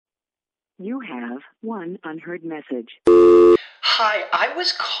You have one unheard message. Hi, I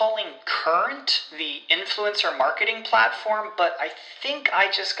was calling Current, the influencer marketing platform, but I think I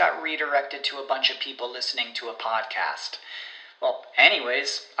just got redirected to a bunch of people listening to a podcast. Well,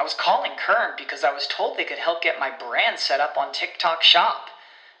 anyways, I was calling Current because I was told they could help get my brand set up on TikTok Shop,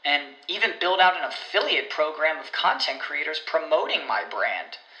 and even build out an affiliate program of content creators promoting my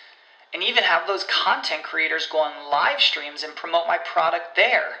brand, and even have those content creators go on live streams and promote my product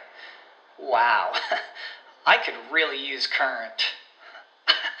there. Wow, I could really use Current.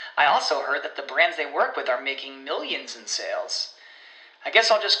 I also heard that the brands they work with are making millions in sales. I guess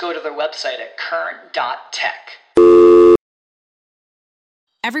I'll just go to their website at current.tech.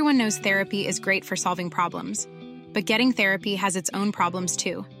 Everyone knows therapy is great for solving problems, but getting therapy has its own problems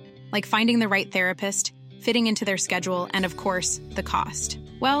too, like finding the right therapist, fitting into their schedule, and of course, the cost.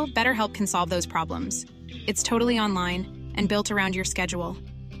 Well, BetterHelp can solve those problems. It's totally online and built around your schedule.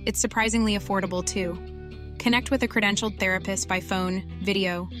 It's surprisingly affordable, too. Connect with a credentialed therapist by phone,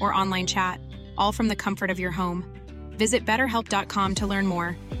 video, or online chat, all from the comfort of your home. Visit BetterHelp.com to learn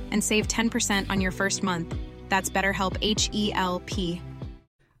more and save 10% on your first month. That's BetterHelp, H-E-L-P.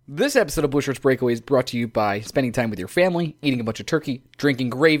 This episode of Blue Shirts Breakaway is brought to you by spending time with your family, eating a bunch of turkey, drinking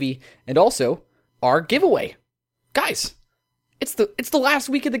gravy, and also our giveaway. Guys, it's the last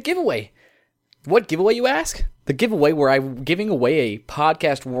week of the giveaway. What giveaway, you ask? The giveaway where I'm giving away a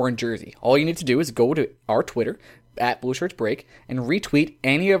podcast worn jersey. All you need to do is go to our Twitter, at Blue Shirts Break, and retweet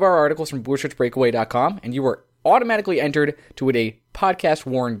any of our articles from BlueShirtsBreakaway.com, and you are automatically entered to win a podcast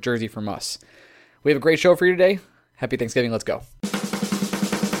worn jersey from us. We have a great show for you today. Happy Thanksgiving. Let's go.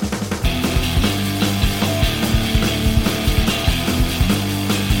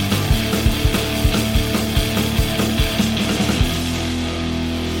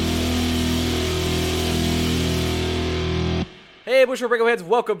 Hey, Blue Shirts Breakaway heads,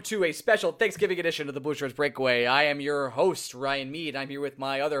 welcome to a special Thanksgiving edition of the Blue Shirts Breakaway. I am your host, Ryan Mead. I'm here with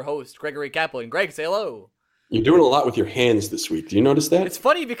my other host, Gregory Kaplan. Greg, say hello. You're doing a lot with your hands this week. Do you notice that? It's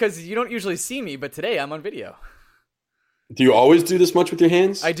funny because you don't usually see me, but today I'm on video. Do you always do this much with your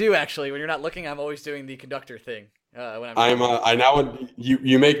hands? I do, actually. When you're not looking, I'm always doing the conductor thing.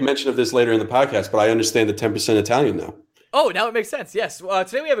 You make mention of this later in the podcast, but I understand the 10% Italian now. Oh, now it makes sense. Yes.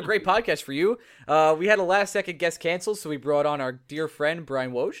 Today we have a great podcast for you. We had a last-second guest canceled, so we brought on our dear friend,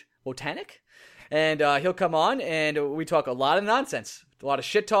 Brian Wojtanic. And he'll come on, and we talk a lot of nonsense. A lot of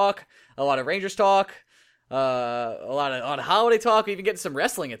shit talk, a lot of Rangers talk, a lot of holiday talk. We even get some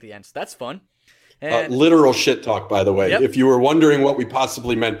wrestling at the end, so that's fun. And literal shit talk, by the way. Yep. If you were wondering what we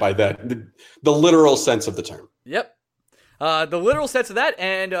possibly meant by that, the literal sense of the term. Yep. The literal sense of that.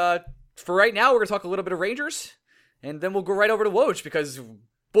 And for right now, we're going to talk a little bit of Rangers. And then we'll go right over to Woj because,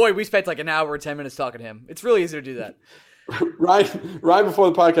 boy, we spent like an hour and 10 minutes talking to him. It's really easy to do that. Right before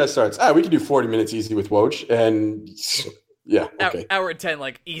the podcast starts. We can do 40 minutes easy with Woj. And yeah, okay. Hour and 10,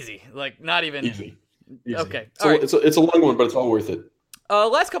 like easy. Like not even. Easy. Okay. It's a long one, but it's all worth it.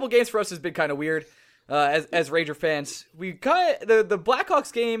 Last couple games for us has been kind of weird as Ranger fans. We kind of, the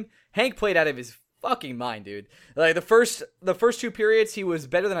Blackhawks game, Hank played out of his fucking mind, dude. Like the first two periods, he was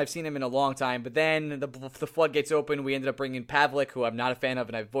better than I've seen him in a long time. But then the floodgates open. We ended up bringing Pavlik, who I'm not a fan of,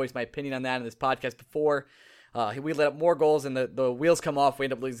 and I've voiced my opinion on that in this podcast before. We let up more goals, and the wheels come off. We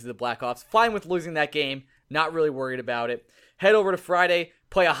end up losing to the Blackhawks. Fine with losing that game. Not really worried about it. Head over to Friday.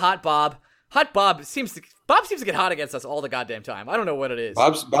 Play a hot Bob. Bob seems to get hot against us all the goddamn time. I don't know what it is.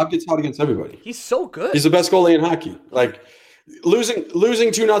 Bob gets hot against everybody. He's so good. He's the best goalie in hockey. Like. Losing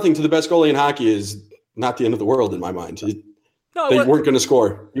 2-0 to the best goalie in hockey is not the end of the world in my mind. They weren't going to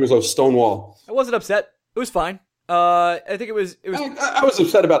score. He was a stone wall. I wasn't upset. It was fine. I think it was. I was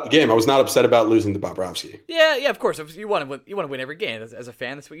upset about the game. I was not upset about losing to Bobrovsky. Yeah, of course. You want to win every game as a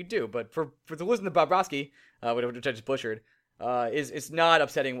fan. That's what you do. But for losing to Bobrovsky, which I just butchered, is not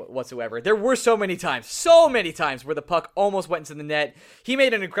upsetting whatsoever. There were so many times where the puck almost went into the net. He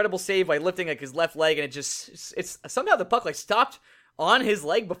made an incredible save by lifting like his left leg, and it's somehow the puck like stopped on his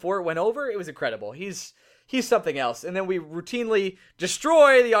leg before it went over. It was incredible. He's something else. And then we routinely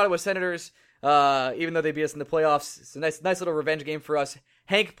destroy the Ottawa Senators, even though they beat us in the playoffs. It's a nice little revenge game for us.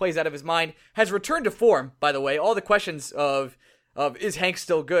 Hank plays out of his mind, has returned to form, by the way. All the questions of is Hank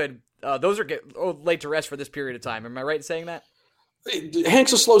still good? Those are laid to rest for this period of time. Am I right in saying that?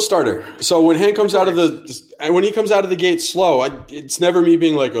 Hank's a slow starter, so when Hank comes out of the gate slow, it's never me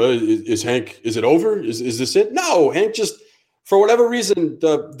being like, "Is Hank? Is it over? Is this it?" No, Hank just for whatever reason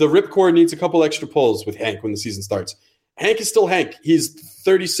the ripcord needs a couple extra pulls with Hank when the season starts. Hank is still Hank. He's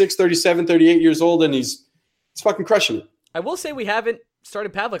 36, 37, 38 years old, and he's fucking crushing it. I will say we haven't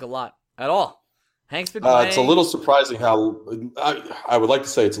started Pavlik a lot at all. Hank's been playing. It's a little surprising how I would like to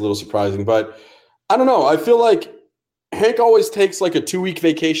say it's a little surprising, but I don't know. I feel like Hank always takes like a 2-week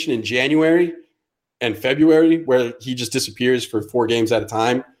vacation in January and February where he just disappears for 4 games at a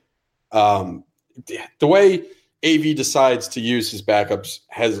time. The way AV decides to use his backups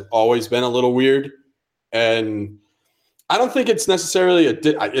has always been a little weird. And I don't think it's necessarily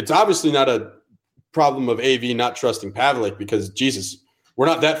it's obviously not a problem of AV not trusting Pavlik because, Jesus, we're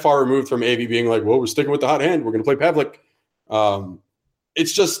not that far removed from AV being like, well, we're sticking with the hot hand. We're going to play Pavlik.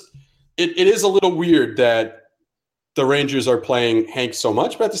 It's just, it is a little weird that the Rangers are playing Hank so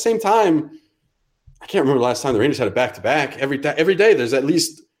much. But at the same time, I can't remember the last time the Rangers had a back-to-back. Every day there's at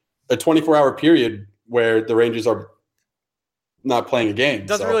least a 24-hour period where the Rangers are not playing a game. It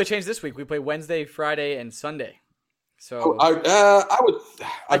doesn't really change this week. We play Wednesday, Friday, and Sunday. So I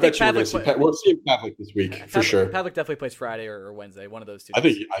bet you we're seeing Pavlik this week for sure. Pavlik definitely plays Friday or Wednesday, one of those two. I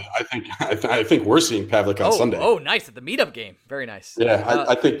think we're seeing Pavlik on Sunday. Oh, nice at the meetup game. Very nice. Yeah,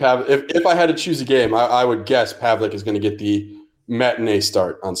 I think Pavlik. If I had to choose a game, I would guess Pavlik is going to get the matinee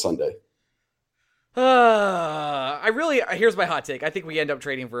start on Sunday. Here's my hot take. I think we end up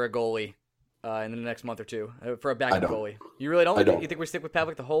trading for a goalie in the next month or two for a backup goalie. You really don't? I don't. You think we stick with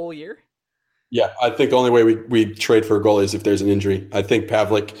Pavlik the whole year? Yeah, I think the only way we trade for a goalie is if there's an injury. I think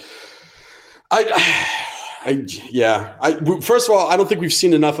Pavlik. First of all, I don't think we've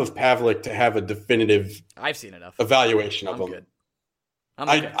seen enough of Pavlik to have a definitive. I've seen enough evaluation of him. Good.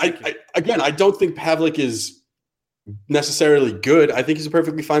 I don't think Pavlik is necessarily good. I think he's a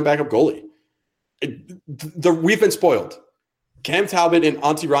perfectly fine backup goalie. We've been spoiled. Cam Talbot and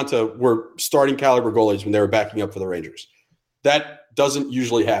Antti Ranta were starting caliber goalies when they were backing up for the Rangers. That doesn't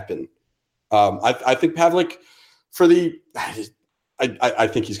usually happen. I think Pavlik I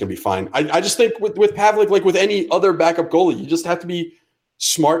think he's going to be fine. I just think with Pavlik, like with any other backup goalie, you just have to be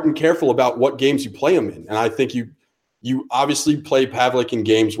smart and careful about what games you play him in. And I think you obviously play Pavlik in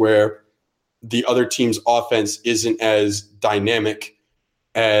games where the other team's offense isn't as dynamic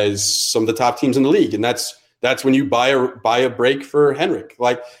as some of the top teams in the league. And that's when you buy a break for Henrik.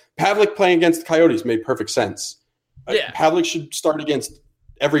 Like Pavlik playing against the Coyotes made perfect sense. Yeah. Pavlik should start against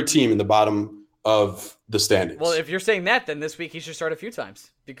every team in the bottom of the standings. Well, if you're saying that, then this week he should start a few times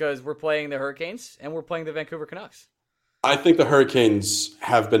because we're playing the Hurricanes and we're playing the Vancouver Canucks. I think the Hurricanes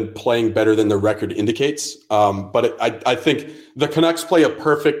have been playing better than the record indicates. But I think the Canucks play a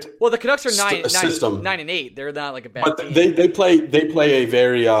perfect Well, the Canucks are system. 9-8. They're not like a bad but team. They play a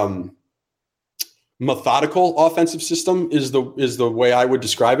very methodical offensive system is the way I would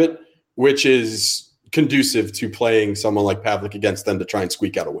describe it, which is conducive to playing someone like Pavlik against them to try and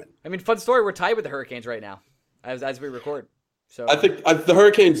squeak out a win. I mean, fun story. We're tied with the Hurricanes right now as we record. So I think the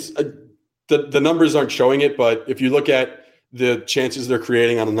Hurricanes, the numbers aren't showing it, but if you look at the chances they're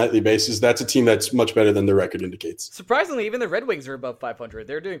creating on a nightly basis, that's a team that's much better than the record indicates. Surprisingly, even the Red Wings are above 500.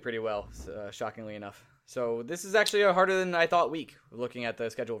 They're doing pretty well, shockingly enough. So this is actually a harder than I thought week, looking at the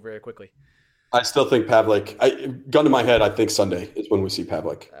schedule very quickly. I still think Pavlik, gun to my head, I think Sunday is when we see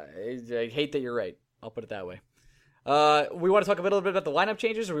Pavlik. I hate that you're right. I'll put it that way. We want to talk a little bit about the lineup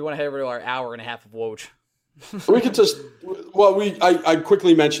changes, or we want to head over to our hour and a half of Woj? We could just I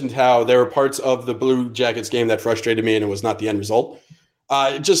quickly mentioned how there were parts of the Blue Jackets game that frustrated me, and it was not the end result.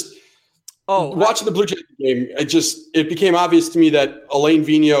 Watching the Blue Jackets game, it became obvious to me that Alain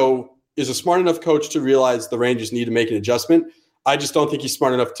Vigneault is a smart enough coach to realize the Rangers need to make an adjustment. I just don't think he's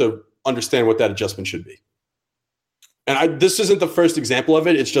smart enough to understand what that adjustment should be. And this isn't the first example of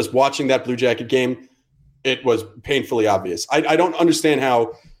it. It's just watching that Blue Jacket game, it was painfully obvious. I don't understand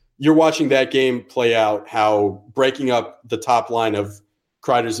how you're watching that game play out, how breaking up the top line of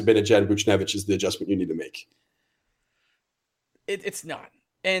Kreider, Zibanejad, and Buchnevich is the adjustment you need to make. It's not.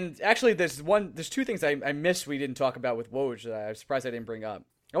 And actually, there's two things I missed we didn't talk about with Woj that I'm surprised I didn't bring up.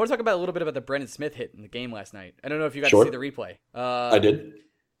 I want to talk about a little bit about the Brendan Smith hit in the game last night. I don't know if you got to see the replay. I did.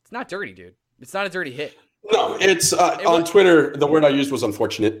 It's not dirty, dude. It's not a dirty hit. No, it's on Twitter. The word I used was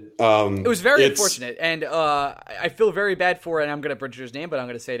unfortunate. It was very unfortunate, and I feel very bad for it. And I'm going to butcher his name, but I'm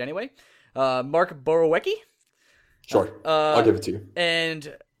going to say it anyway. Mark Borowiecki. Sure, I'll give it to you.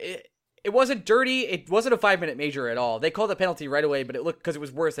 And it wasn't dirty. It wasn't a 5-minute major at all. They called the penalty right away, but it looked because it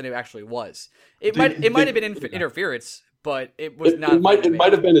was worse than it actually was. It might have been interference, but it was not. It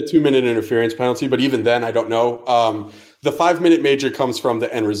might have been a 2-minute interference penalty, but even then, I don't know. The 5-minute major comes from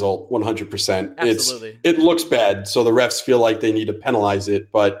the end result, 100%. Absolutely. It looks bad, so the refs feel like they need to penalize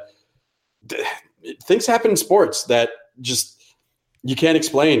it. But things happen in sports that just you can't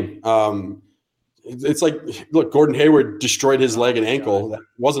explain. It's like, look, Gordon Hayward destroyed his leg and ankle. That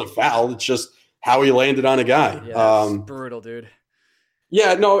wasn't a foul. It's just how he landed on a guy. Yeah, that's brutal, dude.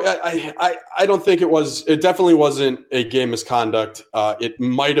 Yeah, no, I don't think it was. It definitely wasn't a game misconduct. It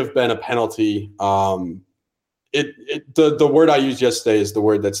might have been a penalty. The word I used yesterday is the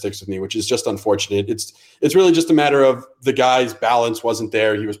word that sticks with me, which is just unfortunate. It's really just a matter of the guy's balance wasn't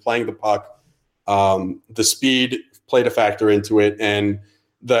there. He was playing the puck. The speed played a factor into it, and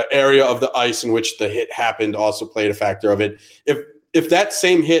the area of the ice in which the hit happened also played a factor of it. If that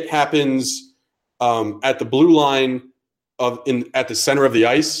same hit happens at the blue line at the center of the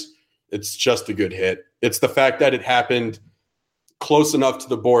ice, it's just a good hit. It's the fact that it happened close enough to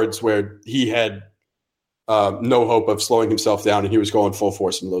the boards where he had no hope of slowing himself down, and he was going full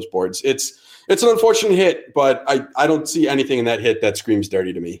force into those boards. It's an unfortunate hit, but I don't see anything in that hit that screams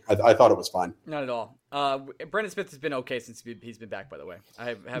dirty to me. I thought it was fine. Not at all. Brendan Smith has been okay since he's been back, by the way.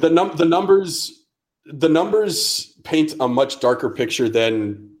 The numbers paint a much darker picture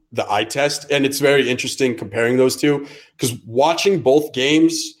than the eye test, and it's very interesting comparing those two, because watching both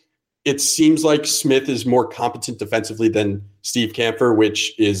games, it seems like Smith is more competent defensively than Steve Kampfer,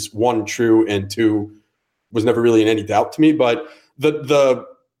 which is one, true, and two, was never really in any doubt to me. But the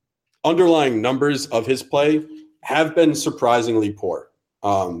underlying numbers of his play have been surprisingly poor.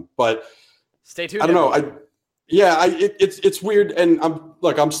 But stay tuned. I don't know. It's weird, and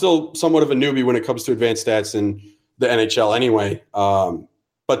I'm still somewhat of a newbie when it comes to advanced stats in the NHL anyway.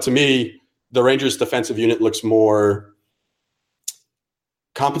 But to me, the Rangers defensive unit looks more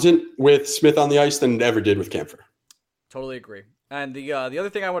competent with Smith on the ice than it ever did with Kampfer. Totally agree. And the other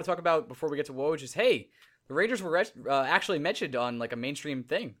thing I want to talk about before we get to Woj is, hey, the Rangers were actually mentioned on like a mainstream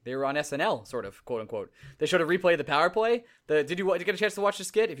thing. They were on SNL, sort of, quote unquote. They showed a replay of the power play. Did you get a chance to watch the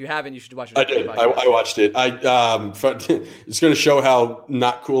skit? If you haven't, you should watch it. I did. I watched it. It's going to show how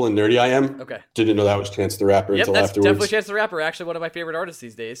not cool and nerdy I am. Okay. Didn't know that was Chance the Rapper until afterwards. Definitely Chance the Rapper. Actually, one of my favorite artists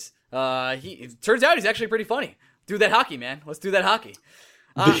these days. It turns out he's actually pretty funny. Do that hockey, man. Let's do that hockey.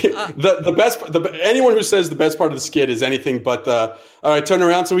 The best. Anyone who says the best part of the skit is anything but the. All right, turn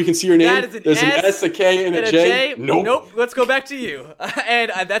around so we can see your name. There's an S, a K, and a J. Nope. Let's go back to you.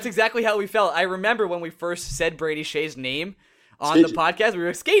 And that's exactly how we felt. I remember when we first said Brady Shea's name on the podcast, we were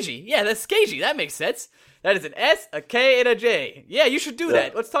like, Skagey. Yeah, that's Skagey. That makes sense. That is an S, a K, and a J. Yeah, you should do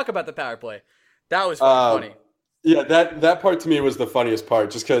that. Let's talk about the power play. That was funny. Yeah, that part to me was the funniest part,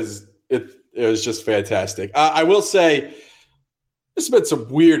 just because it was just fantastic. I will say, there's been some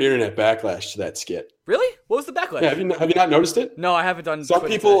weird internet backlash to that skit. Really? What was the backlash? Yeah, have you not noticed it? No, I haven't done. Some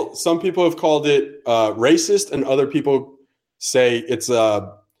people have called it racist, and other people say it's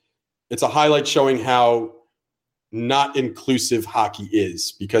a highlight showing how not inclusive hockey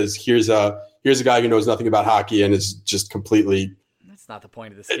is, because here's a guy who knows nothing about hockey and is just completely. That's not the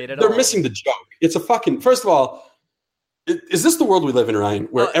point of the skit at all. They're missing the joke. It's a fucking. First of all, is this the world we live in, Ryan?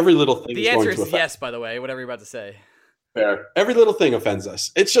 Where every little thing is going to affect? The answer is yes. By the way, whatever you're about to say. Fair. Every little thing offends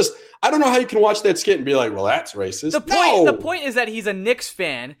us. It's just, I don't know how you can watch that skit and be like, well, that's racist. The point is that he's a Knicks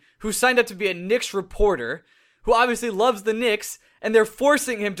fan who signed up to be a Knicks reporter, who obviously loves the Knicks, and they're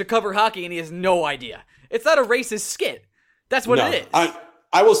forcing him to cover hockey, and he has no idea. It's not a racist skit. That's what it is.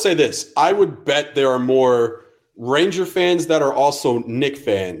 I will say this. I would bet there are more Ranger fans that are also Knick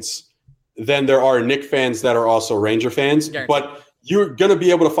fans than there are Knick fans that are also Ranger fans. Guaranteed. But you're going to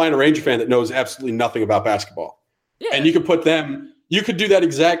be able to find a Ranger fan that knows absolutely nothing about basketball. Yeah. And you could do that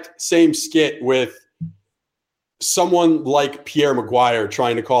exact same skit with someone like Pierre Maguire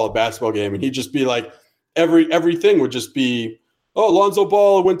trying to call a basketball game, and he'd just be like, everything would just be, oh, Lonzo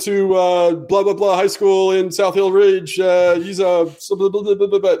Ball went to blah, blah, blah high school in South Hill Ridge. He's a blah, blah, blah, blah,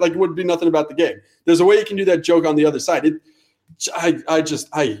 blah, blah. Like, it would be nothing about the game. There's a way you can do that joke on the other side. Dude,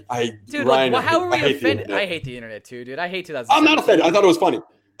 Ryan, how are we offended? I hate the internet too, dude. I hate 2000. I'm not offended. I thought it was funny.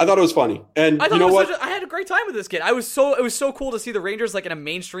 And you know what? I had a great time with this kid. It was so cool to see the Rangers like in a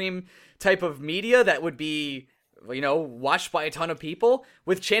mainstream type of media that would be, watched by a ton of people,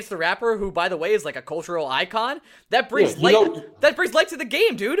 with Chance the Rapper, who, by the way, is like a cultural icon. That brings light. That brings light to the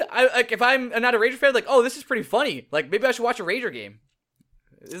game, dude. If I'm not a Ranger fan, like, oh, this is pretty funny. Like, maybe I should watch a Ranger game.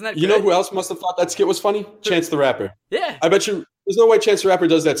 Isn't that? You know who else must have thought that skit was funny? Chance the Rapper. Yeah. I bet you there's no way Chance the Rapper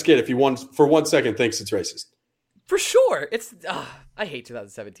does that skit if he for 1 second thinks it's racist. For sure. I hate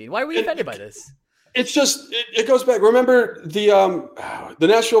 2017. Why are we offended by this? It's just, it goes back. Remember the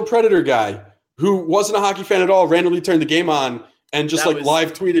Nashville Predator guy who wasn't a hockey fan at all, randomly turned the game on and just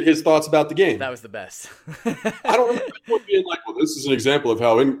live tweeted his thoughts about the game. That was the best. I don't remember anyone being like, well, this is an example of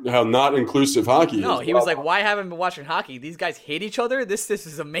how not inclusive hockey is. No, he was like, why haven't I been watching hockey? These guys hate each other? This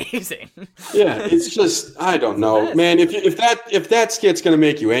is amazing. Yeah, it's just, I don't know. Man, if that skit's going to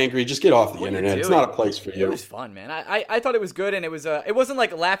make you angry, just get off the internet. It's not a place for you. It was fun, man. I thought it was good, and it wasn't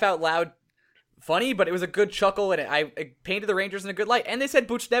like laugh out loud funny, but it was a good chuckle, and it painted the Rangers in a good light. And they said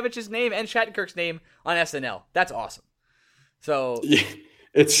Buchnevich's name and Shattenkirk's name on SNL. That's awesome. So yeah,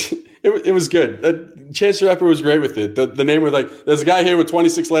 it was good. Chance the Rapper was great with it. The name was like, there's a guy here with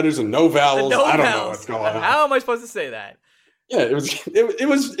 26 letters and no vowels. I don't know what's going on. How am I supposed to say that? Yeah, it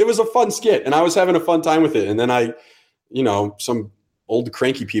was a fun skit, and I was having a fun time with it. And then some old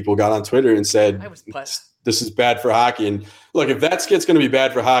cranky people got on Twitter and said, this is bad for hockey. And look, if that skit's going to be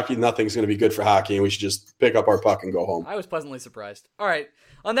bad for hockey, nothing's going to be good for hockey, and we should just pick up our puck and go home. I was pleasantly surprised. All right.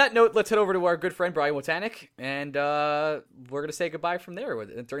 On that note, let's head over to our good friend Brian Watanek, and we're going to say goodbye from there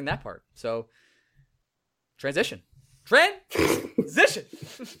during that part. So, transition. Hey,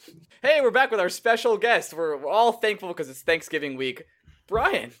 we're back with our special guest. We're all thankful because it's Thanksgiving week.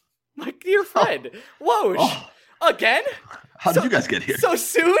 Brian, my dear friend. Whoa. Again? How did you guys get here? So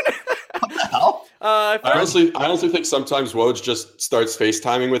soon? What the hell? I honestly think sometimes Woj just starts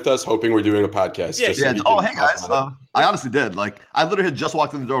FaceTiming with us, hoping we're doing a podcast. Yeah. Oh, hey guys. I honestly did. Like, I literally had just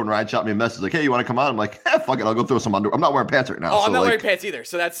walked in the door when Ryan shot me a message like, "Hey, you want to come on?" I'm like, "Fuck it, I'll go throw some underwear." I'm not wearing pants right now. Oh, I'm not wearing pants either.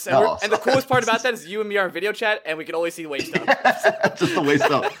 So that's and the coolest part about that is you and me are in video chat, and we can only see the waist up. Just the waist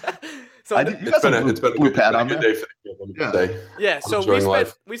up. So it's been a good day for the day. Yeah, so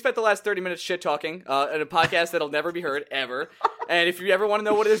we spent the last 30 minutes shit talking in a podcast that'll never be heard ever. And if you ever want to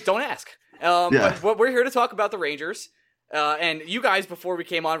know what it is, don't ask. But we're here to talk about the Rangers. And you guys, before we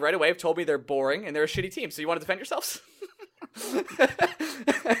came on right away, have told me they're boring and they're a shitty team. So you want to defend yourselves?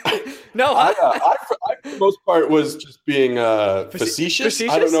 No, I for the most part was just being facetious.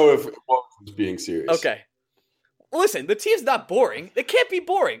 I don't know if it was being serious. Okay. Listen, the team's not boring. It can't be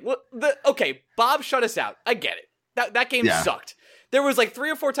boring. Okay, Bob shut us out. I get it. That game sucked. There was like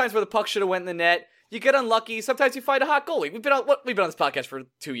 3 or 4 times where the puck should have went in the net. You get unlucky. Sometimes you find a hot goalie. We've been on this podcast for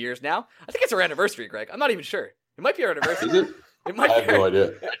 2 years now. I think it's our anniversary, Greg. I'm not even sure. It might be our anniversary. Is it? I have no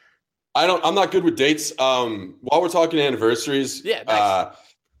idea. I'm not good with dates. While we're talking anniversaries, nice.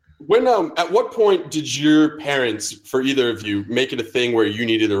 At what point did your parents, for either of you, make it a thing where you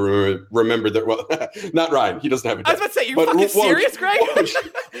needed to remember that? Well, not Ryan. He doesn't have a date. I was about to say, you're fucking serious, Greg? Woj,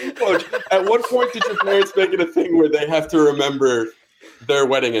 at what point did your parents make it a thing where they have to remember their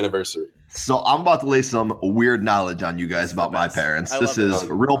wedding anniversary? So I'm about to lay some weird knowledge on you guys about my parents. This is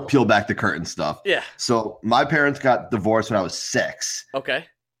real peel back the curtain stuff. Yeah. So my parents got divorced when I was 6. Okay.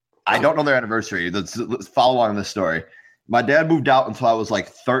 I don't know their anniversary. Let's follow along this story. My dad moved out until I was like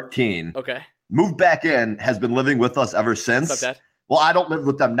 13. Okay. Moved back in, has been living with us ever since. What's up, Dad? Well, I don't live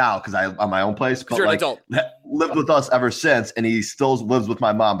with them now because I'm on my own place. But you're an adult. Lived with us ever since, and he still lives with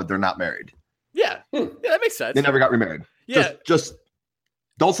my mom, but they're not married. Yeah. Yeah, that makes sense. They never got remarried. Yeah. Just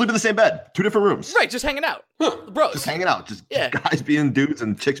don't sleep in the same bed. 2 different rooms. Right, just hanging out. Bros. Just hanging out. Just guys being dudes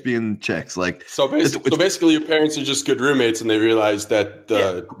and chicks being chicks. Like so basically your parents are just good roommates and they realized that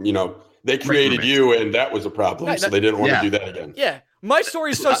they created you and that was a problem. Right, so they didn't want to do that again. Yeah. My story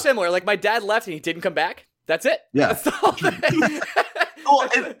is so similar. Like my dad left and he didn't come back. That's it. Yeah. That's the whole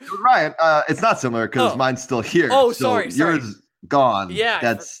thing. Ryan, it's not similar because mine's still here. Oh, sorry. Yours gone. Yeah,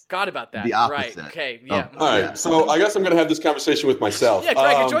 that's I forgot about that. The opposite. Right. Okay. Yeah. All right. So I guess I'm going to have this conversation with myself. Yeah,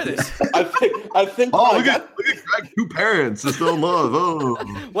 Greg, enjoy this. I think. Oh, look at Greg. 2 parents are still in love.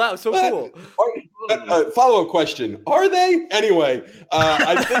 Oh. Wow, so cool. Follow-up question: are they? Anyway,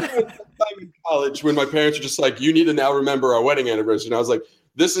 I think it was sometime in college when my parents were just like, "You need to now remember our wedding anniversary," and I was like,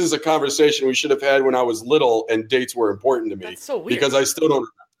 "This is a conversation we should have had when I was little, and dates were important to me." That's so weird because I still don't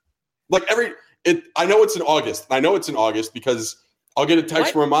remember. I know it's in August. I know it's in August because I'll get a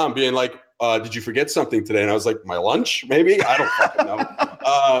text from my mom being like, "Did you forget something today?" And I was like, "My lunch, maybe." I don't fucking know.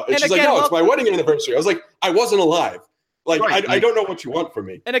 And she's like, "No, it's my wedding anniversary." I was like, "I wasn't alive. Like, I don't know what you want from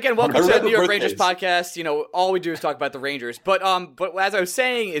me." And again, welcome to the New York Rangers podcast. You know, all we do is talk about the Rangers. But as I was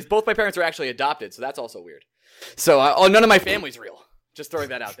saying, is both my parents are actually adopted, so that's also weird. So none of my family's real. Just throwing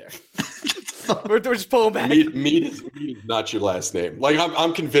that out there. we're just pulling back. Mead is not your last name. Like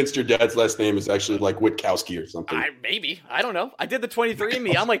I'm convinced your dad's last name is actually like Witkowski or something. Maybe. I don't know. I did the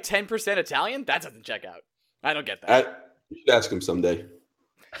 23andMe. I'm like 10% Italian. That doesn't check out. I don't get that. You should ask him someday.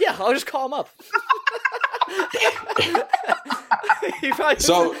 Yeah, I'll just call him up. He probably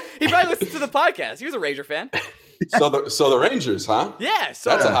listens to the podcast. He was a Ranger fan. So the Rangers, huh? Yeah. So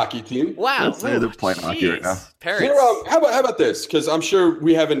that's a hockey team. Wow. They're playing hockey right now. Here, how about this? Because I'm sure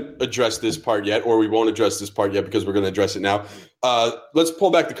we haven't addressed this part yet, or we won't address this part yet because we're going to address it now. Let's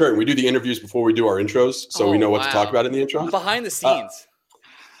pull back the curtain. We do the interviews before we do our intros, so we know what to talk about in the intro. Behind the scenes.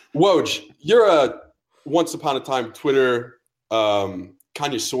 Woj, you're a once upon a time Twitter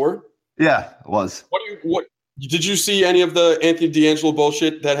connoisseur. Yeah, it was. What did you see any of the Anthony D'Angelo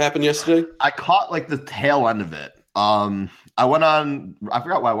bullshit that happened yesterday? I caught like the tail end of it. I went on. I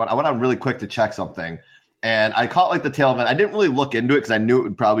forgot why I went. I went on really quick to check something, and I caught like the tail of it. I didn't really look into it because I knew it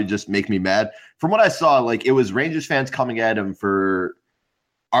would probably just make me mad. From what I saw, like it was Rangers fans coming at him for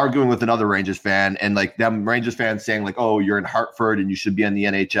arguing with another Rangers fan, and like them Rangers fans saying like, "Oh, you're in Hartford and you should be in the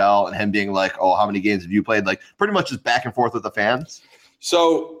NHL," and him being like, "Oh, how many games have you played?" Like pretty much just back and forth with the fans.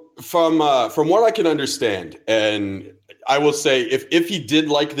 So from what I can understand, and I will say, if he did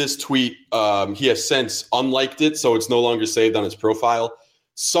like this tweet, he has since unliked it, so it's no longer saved on his profile.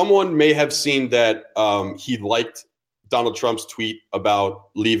 Someone may have seen that he liked Donald Trump's tweet about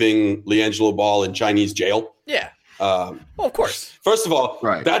leaving LiAngelo Ball in Chinese jail. Yeah. Well, of course. First of all,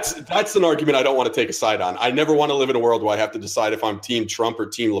 Right. that's an argument I don't want to take a side on. I never want to live in a world where I have to decide if I'm Team Trump or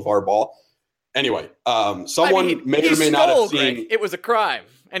Team LeVar Ball. Anyway, someone may or may not have seen. Greg. It was a crime.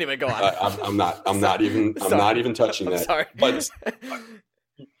 Anyway, go on. I'm not even touching that. I'm sorry. But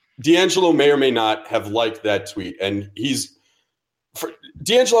DeAngelo may or may not have liked that tweet, and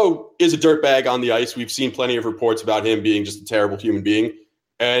DeAngelo is a dirtbag on the ice. We've seen plenty of reports about him being just a terrible human being,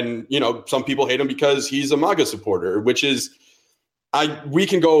 and some people hate him because he's a MAGA supporter, which is we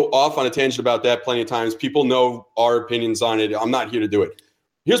can go off on a tangent about that plenty of times. People know our opinions on it. I'm not here to do it.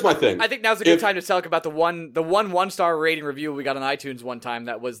 Here's my thing. I think now's a good time to talk about the one-star rating review we got on iTunes one time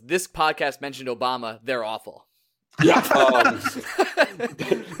that was, "This podcast mentioned Obama. They're awful." Yeah,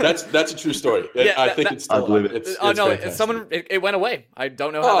 that's a true story. Yeah, I think it's still. I believe it. It's no, fantastic. it went away. I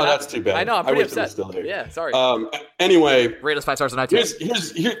don't know how. Oh, that that's happened. too bad. I know. I'm pretty wish it was upset. still there. Yeah, sorry. Anyway, Rate us 5 stars on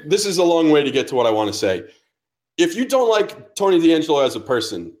iTunes. This is a long way to get to what I want to say. If you don't like Tony DeAngelo as a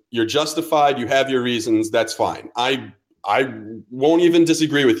person, you're justified. You have your reasons. That's fine. I won't even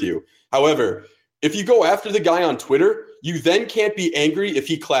disagree with you. However, if you go after the guy on Twitter, you then can't be angry if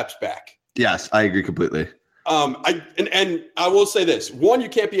he claps back. Yes, I agree completely. And I will say this: one, you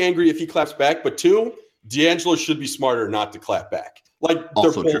can't be angry if he claps back, but two, DeAngelo should be smarter not to clap back. Like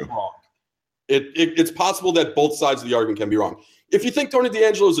Also they're both true. wrong. It's possible that both sides of the argument can be wrong. If you think Tony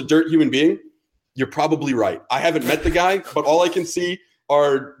DeAngelo is a dirt human being, you're probably right. I haven't met the guy, but all I can see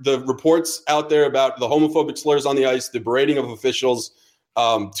are the reports out there about the homophobic slurs on the ice, the berating of officials.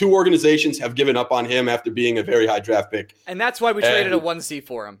 2 organizations have given up on him after being a very high draft pick. And that's why we traded a 1C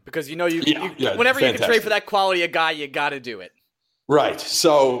for him, because whenever you can trade for that quality of guy, you got to do it. Right.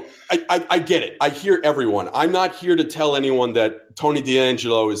 So I get it. I hear everyone. I'm not here to tell anyone that Tony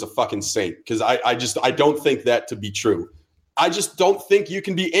DeAngelo is a fucking saint, because I don't think that to be true. I just don't think you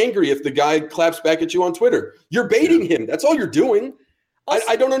can be angry if the guy claps back at you on Twitter. You're baiting him. That's all you're doing. Also,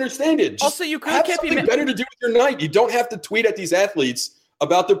 I don't understand it. Just you have something better to do with your night. You don't have to tweet at these athletes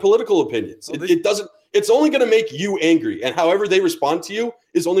about their political opinions. It doesn't. It's only going to make you angry, and however they respond to you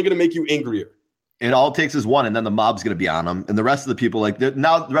is only going to make you angrier. It all takes is one, and then the mob's going to be on them, and the rest of the people,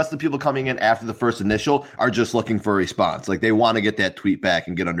 now the rest of the people coming in after the first initial are just looking for a response. Like they want to get that tweet back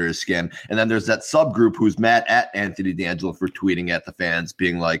and get under his skin. And then there's that subgroup who's mad at Anthony DeAngelo for tweeting at the fans,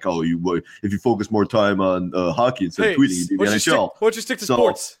 being like, "Oh, if you focus more time on hockey instead of tweeting, you do the NHL." Why don't you stick to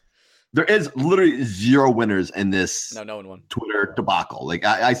sports? There is literally 0 winners in this no one won. Twitter debacle. Like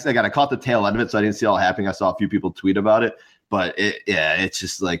I caught the tail end of it, so I didn't see it all happening. I saw a few people tweet about it, but it's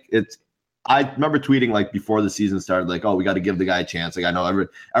just like it's. I remember tweeting like before the season started, like, "Oh, we got to give the guy a chance." Like I know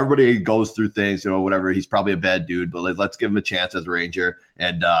everybody goes through things, whatever. He's probably a bad dude, but let's give him a chance as a Ranger.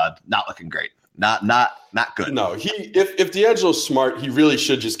 And not looking great. Not good. No, if DeAngelo's smart, he really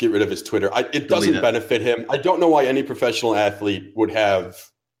should just get rid of his Twitter. It doesn't benefit him. I don't know why any professional athlete would have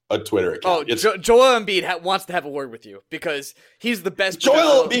a Twitter account. Joel Embiid wants to have a word with you because he's the best.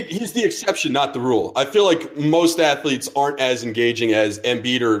 Joel Embiid, he's the exception, not the rule. I feel like most athletes aren't as engaging as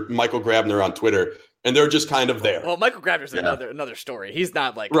Embiid or Michael Grabner on Twitter, and they're just kind of there. Well, Michael Grabner's another story. He's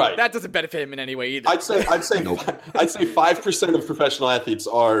not like right. That doesn't benefit him in any way either. I'd say 5% of professional athletes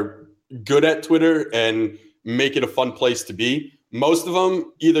are good at Twitter and make it a fun place to be. Most of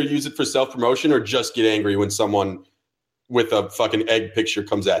them either use it for self-promotion or just get angry when someone with a fucking egg picture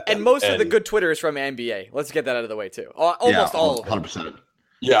comes at them. And most of the good Twitter is from NBA. Let's get that out of the way too. Almost all of them. 100%.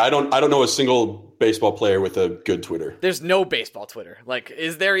 Yeah, I don't know a single baseball player with a good Twitter. There's no baseball Twitter. Like,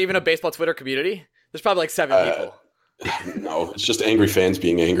 is there even a baseball Twitter community? There's probably like 7 people. No, it's just angry fans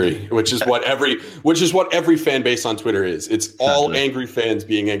being angry, which is what every fan base on Twitter is. It's all angry fans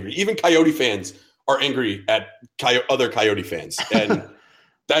being angry. Even Coyote fans are angry at other Coyote fans, and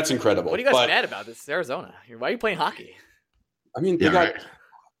that's incredible. What are you guys mad about? This is Arizona. Why are you playing hockey? I mean, they got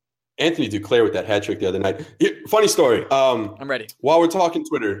Anthony Duclair with that hat trick the other night. Funny story. I'm ready. While we're talking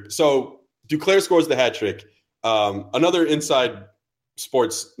Twitter, so Duclair scores the hat trick. Another inside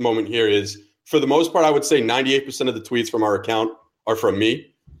sports moment here is, for the most part, I would say 98% of the tweets from our account are from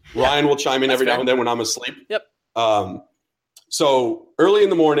me. Yeah. Ryan will chime in every now and then when I'm asleep. Yep. So early in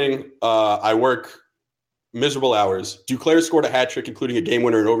the morning, I work miserable hours. Duclair scored a hat trick, including a game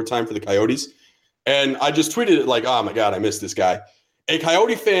winner in overtime for the Coyotes. And I just tweeted it like, oh my God, I miss this guy. A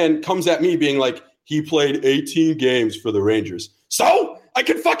Coyote fan comes at me being like, he played 18 games for the Rangers. So I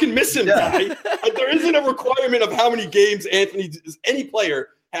can fucking miss him, guy. Like, there isn't a requirement of how many games any player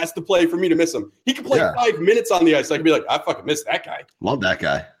has to play for me to miss him. He can play 5 minutes on the ice. I can be like, I fucking miss that guy. Love that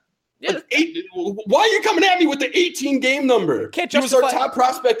guy. Yeah. Like why are you coming at me with the 18-game number? Can't he was our top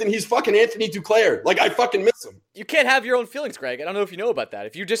prospect, and he's fucking Anthony Duclair. Like, I fucking miss him. You can't have your own feelings, Greg. I don't know if you know about that.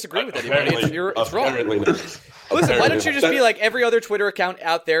 If you disagree with anybody, it's wrong. Listen, why don't you just be like every other Twitter account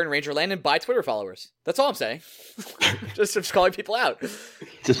out there in Rangerland and buy Twitter followers? That's all I'm saying. just calling people out.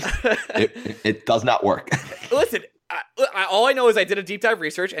 It does not work. Listen, all I know is I did a deep dive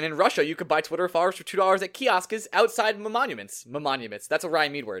research, and in Russia, you could buy Twitter followers for $2 at kiosks outside monuments. Monuments. That's a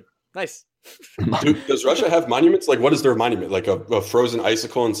Ryan Mead word. Nice. Dude, does Russia have monuments? Like, what is their monument? Like a frozen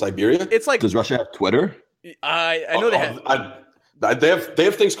icicle in Siberia? It's like. Does Russia have Twitter? I know they have. They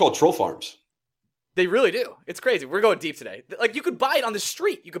have things called troll farms. They really do. It's crazy. We're going deep today. Like, you could buy it on the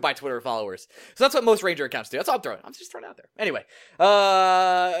street. You could buy Twitter followers. So that's what most Ranger accounts do. That's all I'm just throwing it out there. Anyway,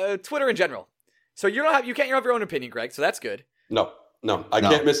 Twitter in general. So you can't have your own opinion, Greg. So that's good. No. I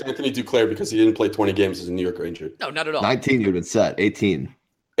can't miss Anthony Duclair because he didn't play 20 games as a New York Ranger. No, not at all. 19 you've been set. 18.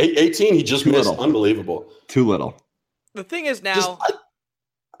 18, he just missed. Little. Unbelievable. Too little. The thing is now...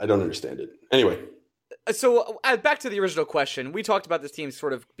 I don't understand it. Anyway. So back to the original question. We talked about this team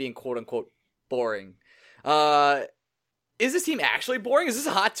sort of being quote-unquote boring. Is this team actually boring? Is this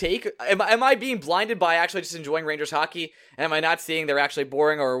a hot take? Am I being blinded by actually just enjoying Rangers hockey? And am I not seeing they're actually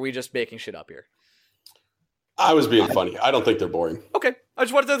boring, or are we just making shit up here? I was being funny. I don't think they're boring. Okay. I'm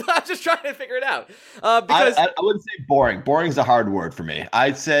just trying to figure it out. Because I wouldn't say boring. Boring is a hard word for me.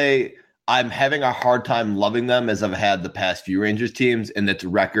 I'd say I'm having a hard time loving them as I've had the past few Rangers teams, and that's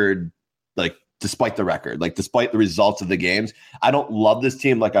record, like, despite the record, like, despite the results of the games. I don't love this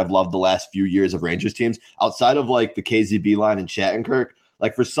team like I've loved the last few years of Rangers teams. Outside of, like, the KZB line and Shattenkirk,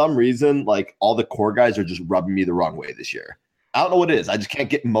 like, for some reason, like, all the core guys are just rubbing me the wrong way this year. I don't know what it is. I just can't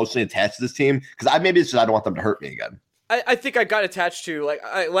get emotionally attached to this team because maybe it's just I don't want them to hurt me again. I think I got attached to, like,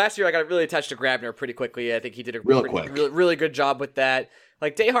 last year I got really attached to Grabner pretty quickly. I think he did a really good job with that.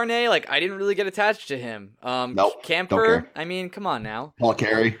 Like, Desharnais, like, I didn't really get attached to him. Nope, Camper, I mean, come on now. Paul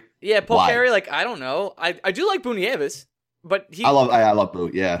Carey. Yeah, Paul Carey, like, I don't know. I do like Bunievis, but I love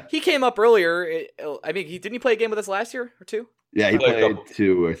Boot, yeah. He came up earlier. I mean, didn't he play a game with us last year or two? Yeah, he played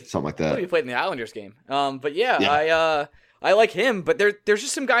 2 or something like that. He played in the Islanders game. But yeah. I like him, but there's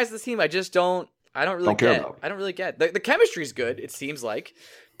just some guys on this team I don't really get. I don't really get. The chemistry's good, it seems like.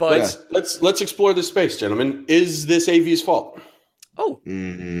 But let's explore this space, gentlemen. Is this AV's fault? Oh.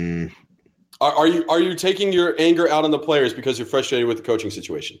 Mm-hmm. Are you taking your anger out on the players because you're frustrated with the coaching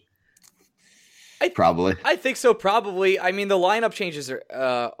situation? Probably. I think so, probably. I mean, the lineup changes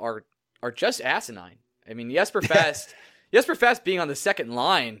are just asinine. I mean, Jesper Fast being on the second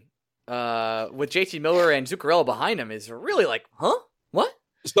line with JT Miller and Zuccarello behind him is really like, huh? What?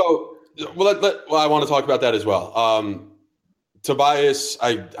 So, I want to talk about that as well. Tobias,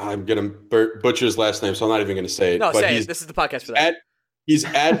 I'm going to butcher his last name, so I'm not even going to say it. No, say it. This is the podcast for that. He's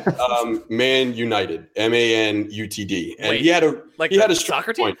at Man United, MANUTD, and he had a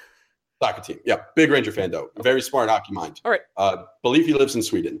soccer team. Soccer team, yeah. Big Ranger fan though. Very smart hockey mind. All right. Believe he lives in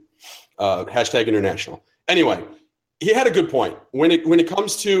Sweden. Hashtag international. Anyway, he had a good point. When it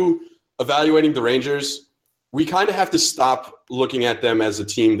comes to evaluating the Rangers, we kind of have to stop looking at them as a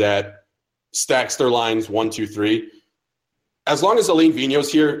team that stacks their lines 1, 2, 3. As long as Alain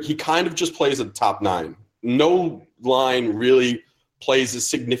Vigneault's here, he kind of just plays at the top 9. No line really plays a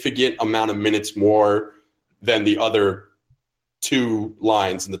significant amount of minutes more than the other 2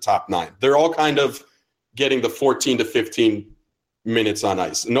 lines in the top 9. They're all kind of getting the 14 to 15 minutes on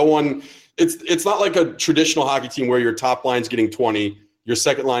ice. No one, it's not like a traditional hockey team where your top line's getting 20, your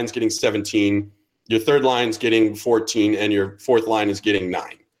second line's getting 17, your third line's getting 14, and your fourth line is getting 9.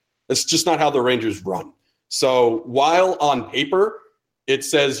 That's just not how the Rangers run. So while on paper it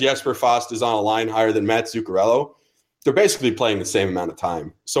says Jesper Fast is on a line higher than Matt Zuccarello, they're basically playing the same amount of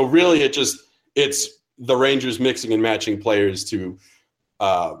time. So really it's the Rangers mixing and matching players to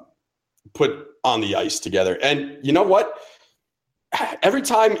put on the ice together. And you know what? Every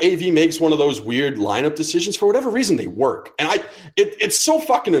time AV makes one of those weird lineup decisions, for whatever reason, they work. And it's so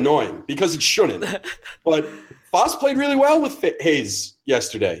fucking annoying because it shouldn't. But Foss played really well with Hayes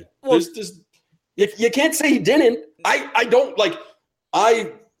yesterday. Well, you can't say he didn't.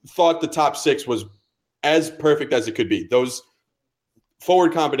 I thought the top 6 was as perfect as it could be. Those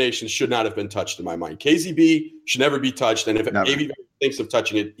forward combinations should not have been touched in my mind. KZB should never be touched, and if AV thinks of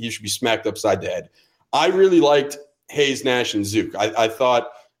touching it, he should be smacked upside the head. I really liked Hayes, Nash, and Zook. I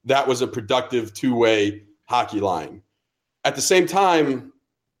thought that was a productive two-way hockey line. At the same time,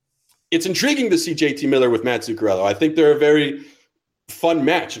 it's intriguing to see JT Miller with Matt Zuccarello. I think they're a very fun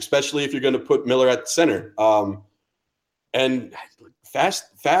match, especially if you're going to put Miller at center. And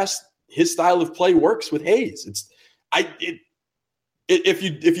fast, his style of play works with Hayes. If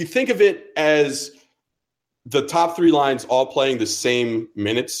you think of it as the top three lines all playing the same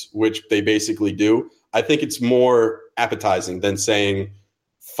minutes, which they basically do, I think it's more appetizing than saying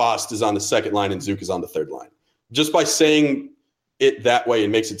Fost is on the second line and Zook is on the third line. Just by saying it that way, it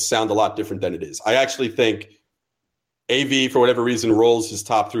makes it sound a lot different than it is. I actually think AV, for whatever reason, rolls his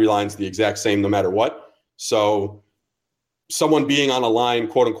top three lines the exact same no matter what. So someone being on a line,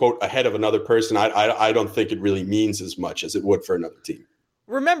 quote unquote, ahead of another person, I don't think it really means as much as it would for another team.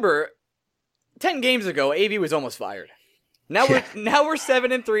 Remember, 10 games ago, AV was almost fired. Now we're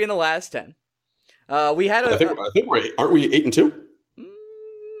 7-3 in the last 10. We had I think aren't we 8-2?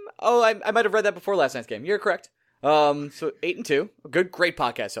 I might have read that before last night's game. You're correct. So 8-2, great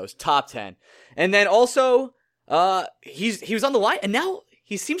podcast host, top 10, and then also he was on the line, and now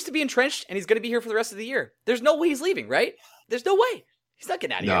he seems to be entrenched, and he's going to be here for the rest of the year. There's no way he's leaving, right? There's no way he's not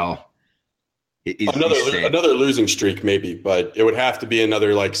getting out of here. Another losing streak, maybe, but it would have to be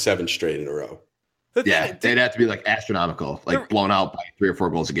another like 7 straight in a row. They'd have to be like astronomical, like blown out by 3 or 4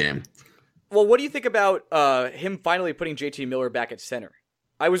 goals a game. Well, what do you think about him finally putting JT Miller back at center?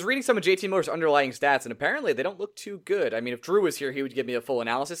 I was reading some of JT Miller's underlying stats, and apparently they don't look too good. I mean, if Drew was here, he would give me a full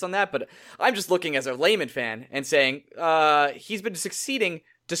analysis on that, but I'm just looking as a layman fan and saying he's been succeeding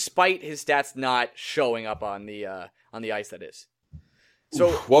despite his stats not showing up on the ice, that is.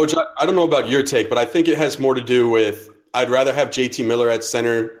 So, well, I don't know about your take, but I think it has more to do with I'd rather have JT Miller at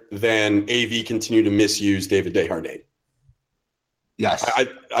center than AV continue to misuse David Desharnais. Yes.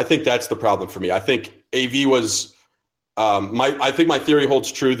 I think that's the problem for me. I think AV was... I think my theory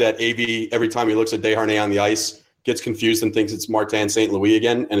holds true that AV, every time he looks at Desharnais on the ice, gets confused and thinks it's Martin St. Louis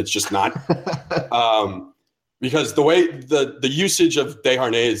again, and it's just not. Because the way the usage of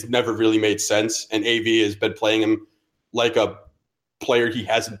Desharnais has never really made sense, and AV has been playing him like a player he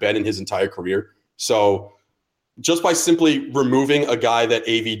hasn't been in his entire career. So just by simply removing a guy that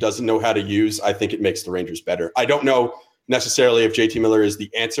AV doesn't know how to use, I think it makes the Rangers better. I don't know necessarily if JT Miller is the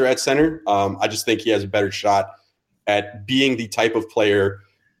answer at center. I just think he has a better shot at being the type of player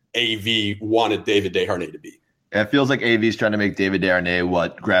AV wanted David Desharnais to be. It feels like AV's trying to make David Desharnais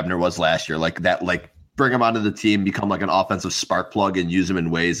what Grabner was last year, like that, like bring him onto the team, become like an offensive spark plug, and use him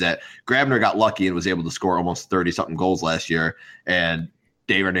in ways that Grabner got lucky and was able to score almost 30-something goals last year, and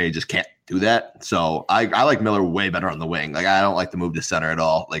Desharnais just can't do that. So I like Miller way better on the wing. Like I don't like the move to center at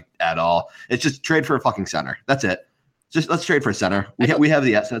all. It's just trade for a fucking center. That's it. Just let's trade for a center. We have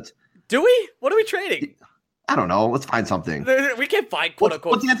the assets. Do we? What are we trading? I don't know. Let's find something. We can't find quote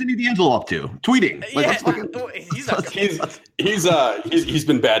unquote. What's Anthony D'Angelo up to? Tweeting. He's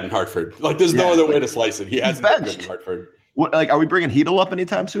been bad in Hartford. Like there's no other way to slice it. He hasn't been good in Hartford. What, like, are we bringing Heedle up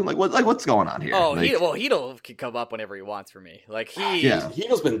anytime soon? What's going on here? Oh, Heedle can come up whenever he wants for me. Like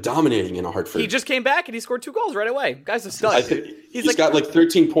Heedle's been dominating in Hartford. He just came back and he scored 2 goals right away. Guy's a stud. He's got like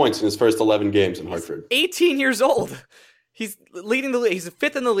 13 points in his first 11 games in Hartford. 18 years old. He's leading the league. He's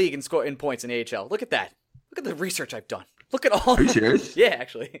 5th in the league in points in AHL. Look at that. Look at the research I've done. Look at all. Are you serious? Yeah,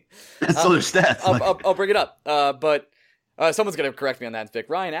 actually. So there's stats. I'll bring it up. But someone's gonna correct me on that, Vic.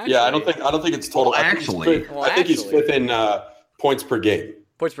 Ryan. Actually, yeah, I don't think it's total. I think he's 5th in points per game.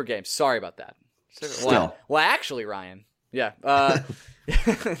 Points per game. Sorry about that. Still. Well, actually, Ryan. Yeah.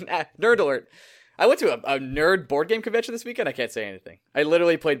 Nerd alert. I went to a nerd board game convention this weekend. I can't say anything. I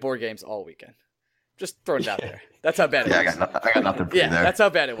literally played board games all weekend. Just throwing it out there. That's how bad it was. I got nothing for you there. That's how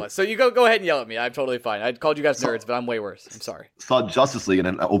bad it was. So you go ahead and yell at me. I'm totally fine. I called you guys nerds, but I'm way worse. I'm sorry. Saw Justice League in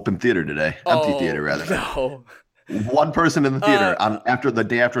an open theater today. Empty theater, rather. No. One person in the theater after the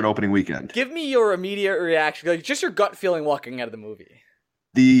day after an opening weekend. Give me your immediate reaction. Like, just your gut feeling walking out of the movie.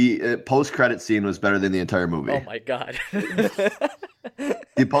 The post-credit scene was better than the entire movie. Oh, my God.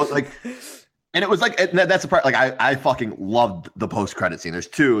 And it was like, that's the part, like, I fucking loved the post-credit scene. There's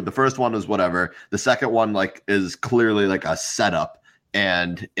 2. The first one was whatever. The second one, like, is clearly, like, a setup.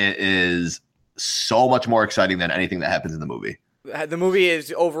 And it is so much more exciting than anything that happens in the movie. The movie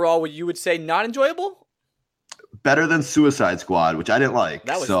is, overall, what you would say, not enjoyable? Better than Suicide Squad, which I didn't like.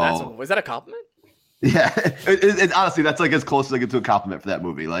 Was that a compliment? Yeah. It honestly, that's, like, as close as I get to a compliment for that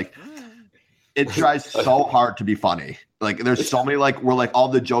movie. Like, it tries so hard to be funny. Like there's so many where all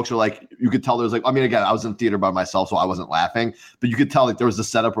the jokes are you could tell there's I mean, again, I was in theater by myself, so I wasn't laughing, but you could tell there was a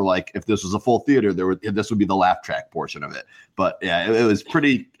setup where if this was a full theater, this would be the laugh track portion of it. But yeah, it was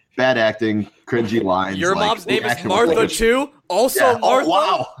pretty bad acting, cringy lines. Your mom's name is Martha too? Also Martha? Oh,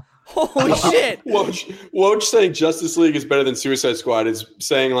 wow. Holy shit. Woj saying Justice League is better than Suicide Squad is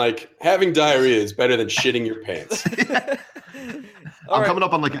saying having diarrhea is better than shitting your pants. I'm coming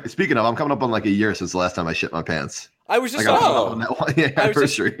up on I'm coming up on a year since the last time I shit my pants. I was just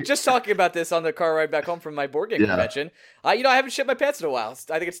just talking about this on the car ride back home from my board game convention. I haven't shit my pants in a while.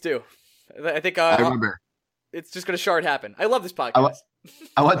 I think it's due. I think I remember. It's just going to shard happen. I love this podcast.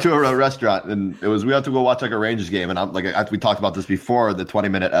 I went to a restaurant and we had to go watch a Rangers game, and I'm we talked about this before, the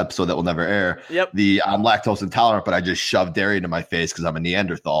 20-minute episode that will never air. Yep. I'm lactose intolerant, but I just shoved dairy into my face because I'm a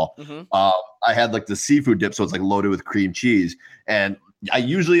Neanderthal. Mm-hmm. I had the seafood dip, so it's loaded with cream cheese, and I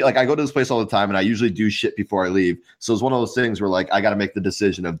usually I go to this place all the time, and I usually do shit before I leave. So it's one of those things where I got to make the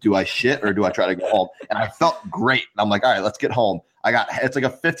decision of do I shit or do I try to go home? And I felt great. I'm all right, let's get home. It's a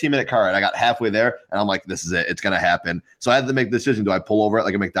 15-minute car ride. I got halfway there, and I'm this is it. It's gonna happen. So I had to make the decision: do I pull over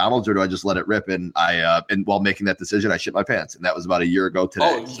at a McDonald's or do I just let it rip? And and while making that decision, I shit my pants, and that was about a year ago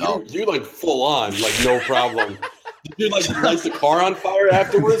today. Oh, you full on, no problem. Did you light the car on fire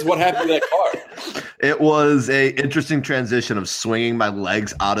afterwards? What happened to that car? It was a interesting transition of swinging my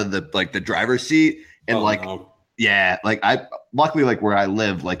legs out of the the driver's seat and no. Yeah, I luckily where I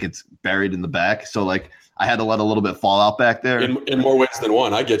live it's buried in the back, so I had to let a little bit fall out back there. In more ways than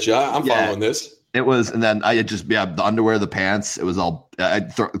one. I get you. I'm following this. It was, and then I had just the underwear, the pants. It was all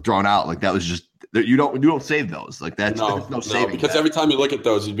thrown out. That was just you don't save those. There's no saving. Because every time you look at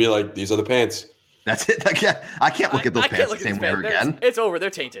those, you'd be like, these are the pants. That's it. I can't look at those pants the same way again. It's over. They're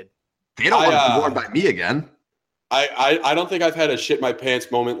tainted. They don't want to be worn by me again. I don't think I've had a shit my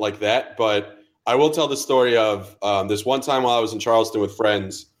pants moment like that, but I will tell the story of this one time while I was in Charleston with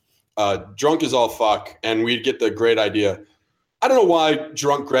friends. Drunk as all fuck, and we'd get the great idea. I don't know why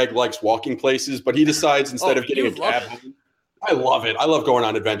drunk Greg likes walking places, but he decides instead of getting a cab home, I love it. I love going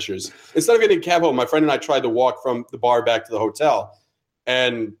on adventures. Instead of getting a cab home, my friend and I tried to walk from the bar back to the hotel,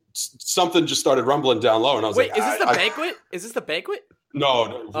 and something just started rumbling down low, and I was Wait, is this the banquet? Is this the banquet?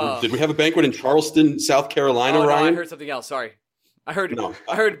 No. Did we have a banquet in Charleston, South Carolina, Ryan? No, I heard something else. Sorry. I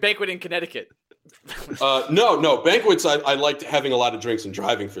heard banquet in Connecticut. No. Banquets, I liked having a lot of drinks and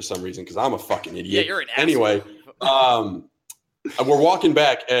driving for some reason because I'm a fucking idiot. Yeah, you're an asshole. Anyway, we're walking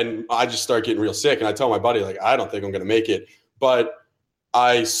back, and I just start getting real sick, and I tell my buddy, I don't think I'm going to make it. But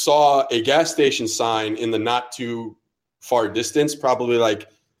I saw a gas station sign in the not too far distance, probably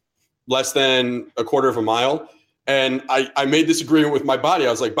less than a quarter of a mile. And I made this agreement with my body.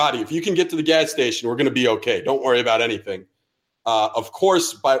 I was like, body, if you can get to the gas station, we're going to be okay. Don't worry about anything. Of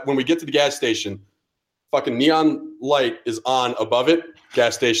course, when we get to the gas station, fucking neon light is on above it.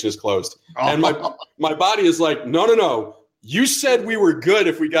 Gas station is closed. And my body is like, no. You said we were good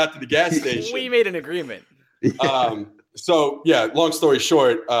if we got to the gas station. We made an agreement. So, yeah, long story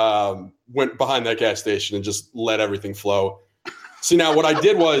short, went behind that gas station and just let everything flow. See, now what I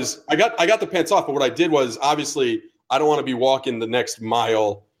did was I got the pants off, but what I did was obviously I don't want to be walking the next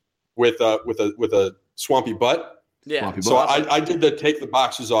mile with a swampy butt. Yeah. So I did the take the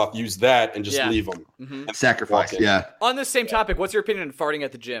boxers off, use that, and just leave them. Mm-hmm. Sacrifice. Yeah. On this same topic, what's your opinion on farting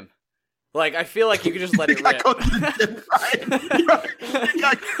at the gym? I feel like you could just let it rip.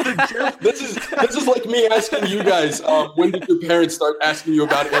 This is like me asking you guys, when did your parents start asking you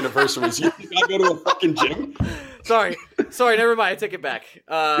about anniversaries? You think I go to a fucking gym? Sorry, never mind. I take it back.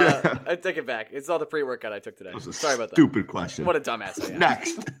 I take it back. It's all the pre-workout I took today. Sorry about that. Stupid question. What a dumbass I am.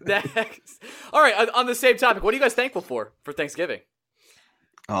 Next. All right, on the same topic, what are you guys thankful for Thanksgiving?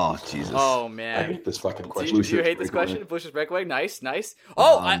 Oh, Jesus. Oh, I man. hate this fucking question. Do you hate this question? Blue Shirts Breakaway? Nice.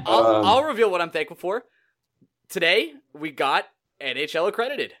 Oh, I'll reveal what I'm thankful for. Today, we got NHL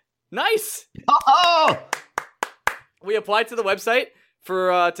accredited. Nice. Oh! We applied to the website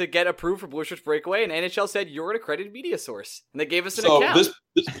to get approved for Blue Shirts Breakaway, and NHL said you're an accredited media source, and they gave us an account. So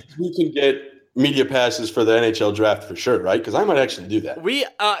this we can get media passes for the NHL draft for sure, right? Because I might actually do that. We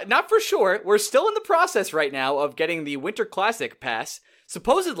not for sure. We're still in the process right now of getting the Winter Classic pass.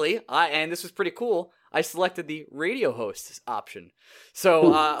 Supposedly, and this was pretty cool, I selected the radio host option.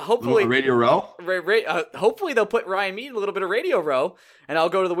 So hopefully, Radio Row. Hopefully they'll put Ryan Mead in a little bit of Radio Row, and I'll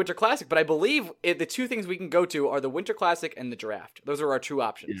go to the Winter Classic. But I believe the two things we can go to are the Winter Classic and the draft. Those are our two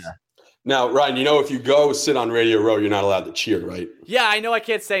options. Yeah. Now, Ryan, if you go sit on Radio Row, you're not allowed to cheer, right? Yeah, I know I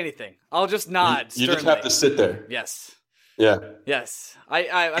can't say anything. I'll just nod. You just have to sit there. Yes. Yeah. Yes.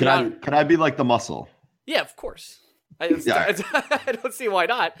 Can I be like the muscle? Yeah, of course. I don't see why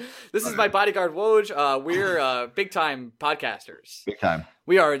not. This is my bodyguard Woj. We're big time podcasters. Big time.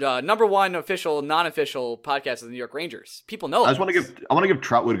 We are number one official, non-official podcast of the New York Rangers. People know. I want to give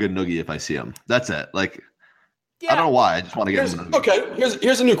Troutwood a good noogie if I see him. That's it. Like, Yeah. I don't know why. I just want to get him. Okay,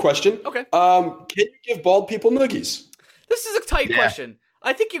 here's a new question. Okay. Can you give bald people noogies? This is a tight question.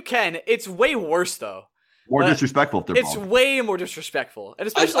 I think you can. It's way worse though. More disrespectful if they're It's bald. way more disrespectful, and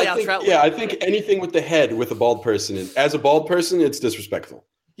especially I Al think, Troutwig. yeah, I think anything with the head with a bald person, as a bald person, it's disrespectful.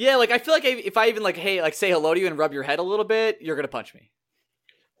 Yeah, like I feel like if I even say hello to you and rub your head a little bit, you're gonna punch me.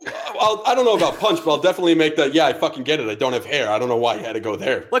 I don't know about punch, but I'll definitely make that. Yeah, I fucking get it. I don't have hair. I don't know why you had to go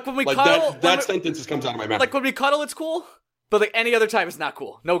there. Like when we cuddle, that sentence just comes out of my mouth. like when we cuddle, it's cool, but like any other time, it's not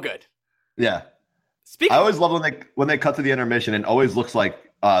cool. No good. Yeah. Speaking, I always love when they cut to the intermission and it always looks like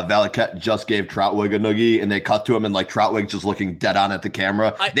Valaket just gave Troutwig a noogie and they cut to him and like Troutwig just looking dead on at the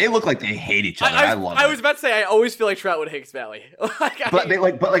camera. They look like they hate each other. I love it. I was about to say I always feel like Troutwood hates Valley.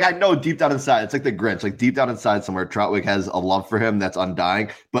 But I know deep down inside, it's like the Grinch. Like deep down inside somewhere, Troutwig has a love for him that's undying.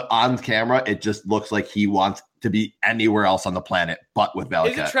 But on camera, it just looks like he wants to be anywhere else on the planet but with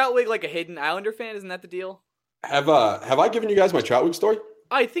Valaket. Isn't Troutwig like a hidden Islander fan? Isn't that the deal? Have I given you guys my Troutwig story?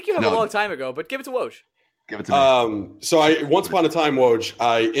 I think you have a long time ago, but give it to Woj. Give it to me. So once upon a time, Woj,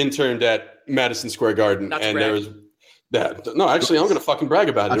 I interned at Madison Square Garden, there was that. No, actually, I'm going to fucking brag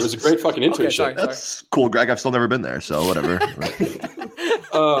about it. It was a great fucking internship. Okay, sorry. That's cool, Greg. I've still never been there, so whatever.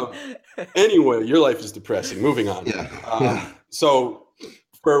 Anyway, your life is depressing. Moving on. Yeah. So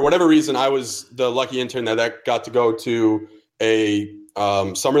for whatever reason, I was the lucky intern that got to go to a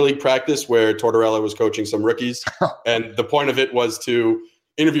summer league practice where Tortorella was coaching some rookies, and the point of it was to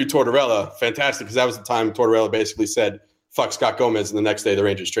interview Tortorella. Fantastic, because that was the time Tortorella basically said, fuck Scott Gomez, and the next day the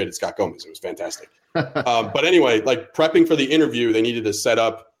Rangers traded Scott Gomez. It was fantastic. But anyway, like prepping for the interview, they needed to set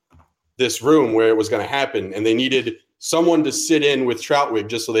up this room where it was going to happen, and they needed someone to sit in with Troutwig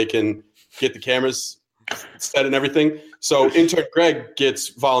just so they can get the cameras set and everything. So intern Greg gets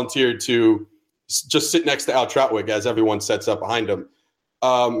volunteered to just sit next to Al Troutwig as everyone sets up behind him.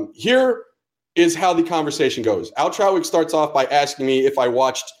 Here is how the conversation goes. Al Troutwig starts off by asking me if I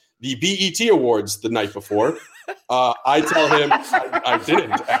watched the BET Awards the night before. I tell him I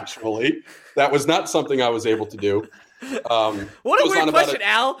didn't, actually. That was not something I was able to do. What a weird question,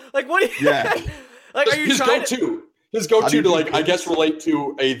 Al. Like, what? Yeah. Like, are you his trying His go-to to, like, I guess, relate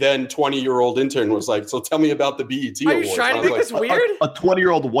to a then 20-year-old intern was like, so tell me about the BET Awards. Are you trying to make this weird? A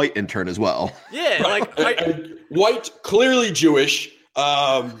 20-year-old white intern as well. Yeah, like and white, clearly Jewish.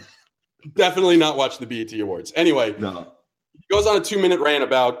 Definitely not watching the BET Awards. Anyway, No. he goes on a 2-minute rant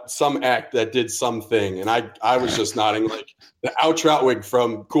about some act that did something, and I was just nodding like, the Al Troutwig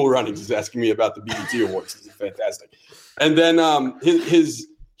from Cool Runnings is asking me about the BET Awards. This is fantastic. And then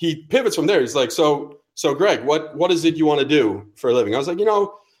he pivots from there. He's like, so Greg, what is it you want to do for a living? I was like,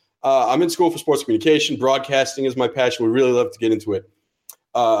 I'm in school for sports communication. Broadcasting is my passion. We really love to get into it.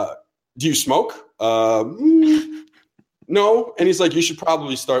 Do you smoke? No. And he's like, you should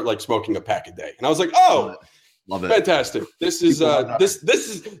probably start like smoking a pack a day. And I was like, oh, Love it. fantastic. This is this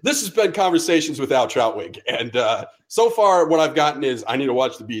has been conversations with Al Troutwig. And so far what I've gotten is I need to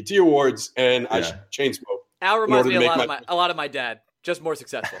watch the BET Awards and I should chain smoke. Al reminds me a lot of my dad, just more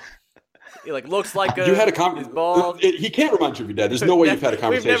successful. He like looks like You had a he's bald. He can't remind you of your dad. There's no way you've had a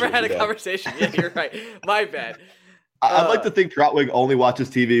conversation. We've never had with a your dad. conversation. Yeah, you're right. My bad. I'd like to think Troutwig only watches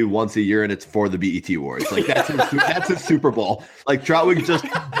TV once a year, and it's for the BET Awards. Like that's his Super Bowl. Like Troutwig just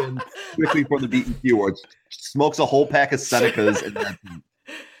comes in quickly for the BET Awards, smokes a whole pack of Senecas, and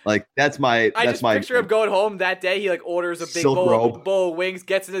that's my. I just picture him going home that day. He like orders a big bowl of wings,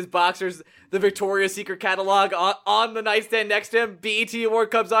 gets in his boxers, the Victoria's Secret catalog on the nightstand next to him. BET Award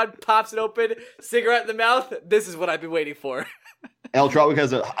comes on, pops it open, cigarette in the mouth. This is what I've been waiting for. Al Troutwig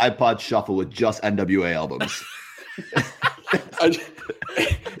has an iPod Shuffle with just NWA albums. That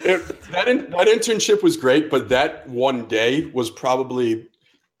internship was great, but that one day was probably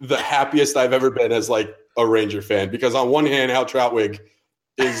the happiest I've ever been as like a Ranger fan, because on one hand, Al Troutwig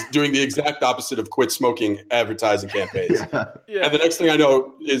is doing the exact opposite of quit smoking advertising campaigns. Yeah. And the next thing I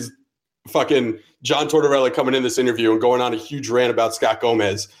know is fucking John Tortorella coming in this interview and going on a huge rant about Scott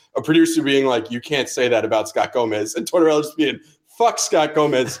Gomez, a producer being like, you can't say that about Scott Gomez, and Tortorella just being, fuck Scott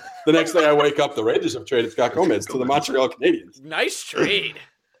Gomez. The next day I wake up, the Rangers have traded Scott Gomez to the Montreal Canadiens. Nice trade.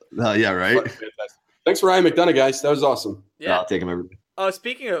 Yeah, right. Thanks for Ryan McDonough, guys. That was awesome. Yeah. I'll take him every.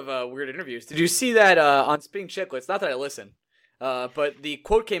 Speaking of weird interviews, did you see that on Spitting Chicklets? Not that I listen, but the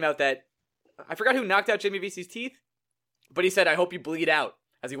quote came out that I forgot who knocked out Jimmy Vesey's teeth, but he said, "I hope you bleed out,"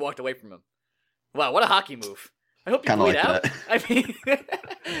 as he walked away from him. Wow, what a hockey move! I hope you bleed out. That. I mean,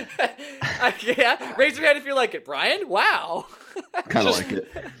 Yeah, raise your hand if you like it, Brian. Wow. Kind of like it.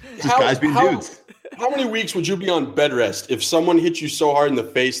 Just guys being dudes. How many weeks would you be on bed rest if someone hit you so hard in the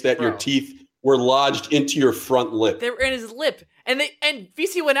face that your teeth were lodged into your front lip? They were in his lip, and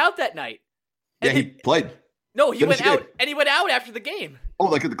VC went out that night. Yeah, he played. No, he went out, and he went out after the game. Oh,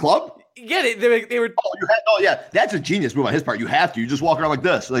 like at the club? Yeah, they were. Oh, yeah, that's a genius move on his part. You have to. You just walk around like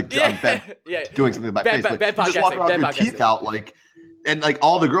this, like on bed, doing something with my face. Bad you just walk around with your podcasting. teeth out, like, and like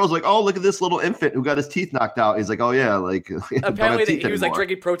all the girls, like, oh, look at this little infant who got his teeth knocked out. He's like, oh yeah, like apparently he was like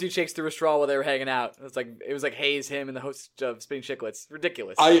drinking protein shakes through a straw while they were hanging out. It was like Hayes, him, and the host of Spinning Chicklets.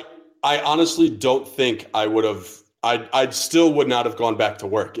 Ridiculous. I honestly don't think I would have. I still would not have gone back to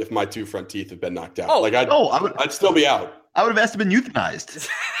work if my two front teeth had been knocked out. I'd still be out. I would have asked to been euthanized. Just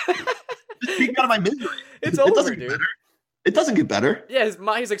take me out of my misery. It's over, dude. It doesn't get better. Yeah,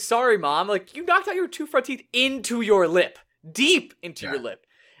 he's like, sorry, Mom. Like, you knocked out your two front teeth into your lip. Deep into your lip.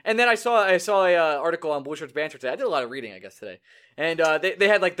 And then I saw a article on Blue Shirts Banter today. I did a lot of reading, I guess, today. And they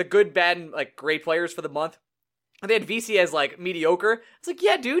had, like, the good, bad, and, like, great players for the month. And they had VC as, like, mediocre. It's like,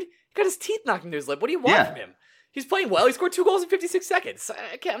 yeah, dude, he got his teeth knocked into his lip. What do you want from him? He's playing well. He scored 2 goals in 56 seconds.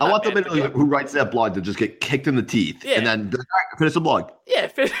 I want somebody who writes that blog to just get kicked in the teeth and then finish the blog. Yeah,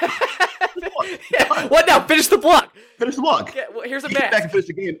 What now? Finish the blog. Finish the blog. Yeah, well, here's a Get mask. back and finish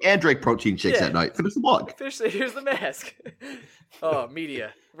the game and drink protein shakes at night. Finish the blog. Here's the mask. Oh,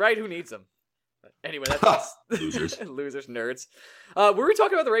 media. Right? Who needs them? Anyway, that's losers. Losers, nerds. Were we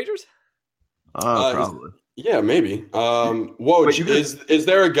talking about the Rangers? Probably. Yeah, maybe. Woj, is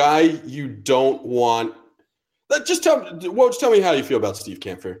there a guy you don't want? Just tell me how you feel about Steve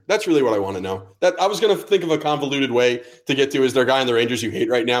Kampfer. That's really what I want to know. That I was going to think of a convoluted way to get to. Is there a guy in the Rangers you hate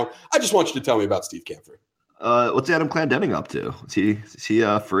right now? I just want you to tell me about Steve Kampfer. What's Adam Clendenning up to? Is he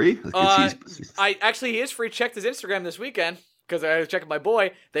free? He is free. Checked his Instagram this weekend because I was checking my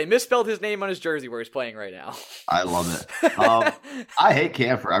boy. They misspelled his name on his jersey where he's playing right now. I love it. I hate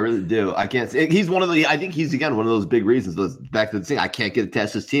Kampfer. I really do. I can't. He's one of the. I think he's again one of those big reasons. Back to the thing. I can't get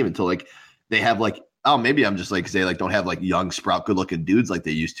attached to this team until like they have like. Oh, maybe I'm just like say like don't have like young sprout good looking dudes like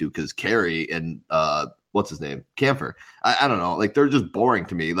they used to because Carey and what's his name Kampfer. I don't know, like they're just boring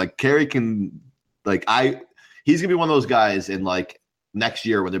to me. Like Carey can like he's gonna be one of those guys in like next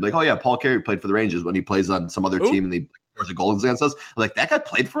year when they're like, oh yeah, Paul Carey played for the Rangers when he plays on some other team and he scores a goal against us. Like that guy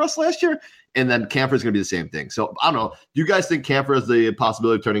played for us last year, and then Kampfer's gonna be the same thing. So I don't know. Do you guys think Kampfer has the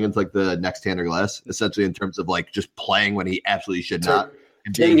possibility of turning into like the next Tanner Glass, essentially in terms of like just playing when he absolutely should not?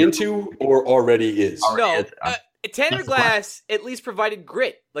 Turning into or already is? Tanner Glass at least provided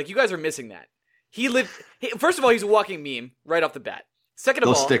grit. Like, you guys are missing that. First of all, he's a walking meme right off the bat. Second of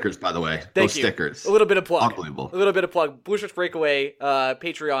all, those stickers, by the way. Those stickers. A little bit of plug. Unbelievable. A little bit of plug. Blue Shirts Breakaway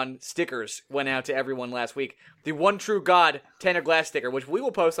Patreon stickers went out to everyone last week. The one true God Tanner Glass sticker, which we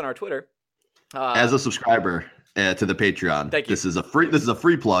will post on our Twitter. As a subscriber to the Patreon, thank you. This is a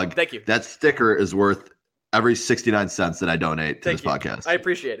free plug. Thank you. That sticker is worth every 69 cents that I donate to this podcast. I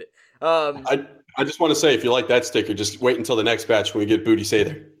appreciate it. I just want to say, if you like that sticker, just wait until the next batch when we get Booty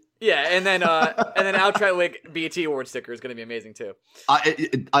Sather. Yeah, and then Al Trautwig BET Award sticker is going to be amazing too.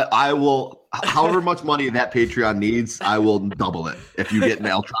 I will, however much money that Patreon needs, I will double it if you get an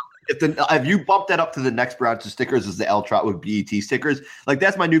Al Trautwig. If you bump that up to the next branch of stickers is the Al Trautwig BET stickers, like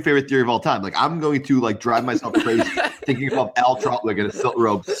that's my new favorite theory of all time. Like I'm going to like drive myself crazy thinking of Al Trautwig in a silk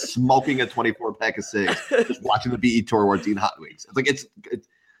robe, smoking a 24-pack of cigs, just watching the BET Tour Awards, eating hot wings. It's like it's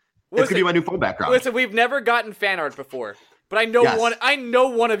gonna be my new phone background. Listen, we've never gotten fan art before, but I know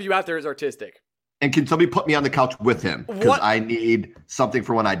one of you out there is artistic. And can somebody put me on the couch with him? Because I need something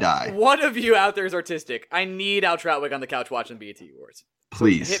for when I die. One of you out there is artistic. I need Al Trautwig on the couch watching the BET Awards.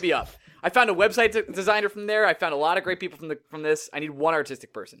 Please. So hit me up. I found a website designer from there. I found a lot of great people from this. I need one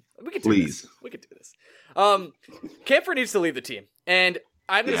artistic person. We could do this. We could do this. Kampfer needs to leave the team. And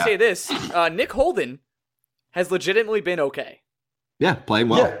I'm going to say this. Nick Holden has legitimately been okay. Yeah, playing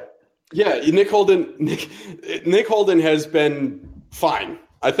well. Yeah, Nick Holden has been fine.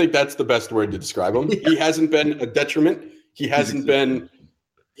 I think that's the best word to describe him. He hasn't been a detriment. He hasn't been.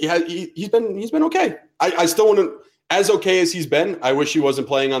 He's been okay. I still want to. As okay as he's been, I wish he wasn't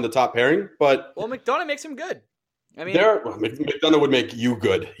playing on the top pairing. But McDonough makes him good. I mean, McDonough would make you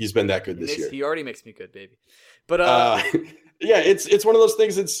good. He's been that good this year. He already makes me good, baby. But yeah, it's one of those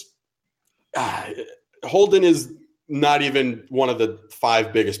things. It's Holden is not even one of the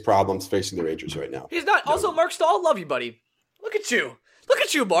 5 biggest problems facing the Rangers right now. He's not. Also, Mark Stahl, love you, buddy. Look at you,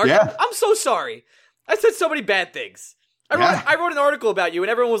 Mark. Yeah. I'm so sorry. I said so many bad things. I wrote an article about you, and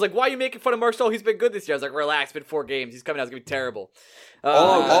everyone was like, why are you making fun of Mark Stahl? He's been good this year. I was like, relax, it's been 4 games. He's coming out. It's going to be terrible.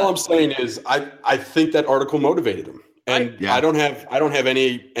 All I'm saying is I think that article motivated him. And Yeah. I don't have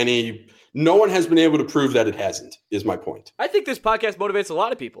any. No one has been able to prove that it hasn't. Is my point. I think this podcast motivates a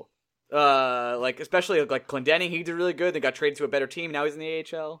lot of people. Like especially like Clendenny, he did really good. They got traded to a better team. Now he's in the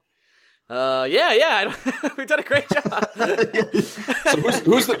AHL. We've done a great job. So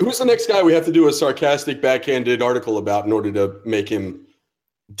who's the next guy we have to do a sarcastic, backhanded article about in order to make him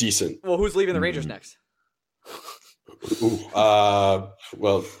decent? Well, who's leaving the Rangers next? Ooh,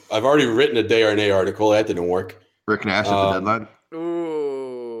 well, I've already written a Day article. That didn't work. Rick Nash at the deadline.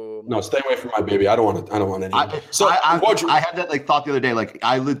 Ooh. No, stay away from my baby. I don't want any. I had that thought the other day. Like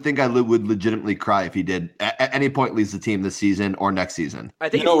I would think I would legitimately cry if he did at any point leaves the team this season or next season. I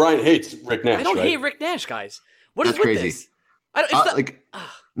think Ryan hates Rick Nash. I don't right? hate Rick Nash, guys. What is That's with crazy. this? It's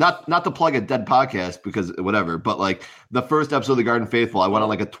Not to plug a dead podcast because whatever, but like the first episode of The Garden Faithful, I went on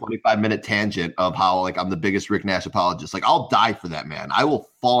like a 25-minute tangent of how like I'm the biggest Rick Nash apologist. Like I'll die for that man. I will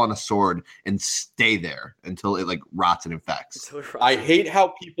fall on a sword and stay there until it like rots and infects. I hate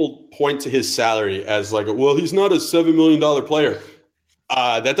how people point to his salary as like, well, he's not a $7 million player.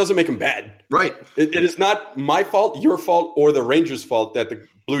 That doesn't make him bad. Right. It is not my fault, your fault, or the Rangers' fault that the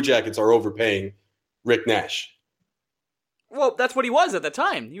Blue Jackets are overpaying Rick Nash. Well, that's what he was at the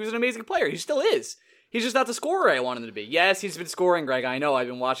time. He was an amazing player. He still is. He's just not the scorer I wanted him to be. Yes, he's been scoring, Greg. I know. I've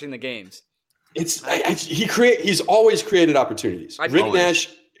been watching the games. He's always created opportunities. Rick Nash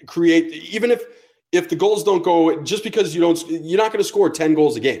even if the goals don't go, just because you're not going to score 10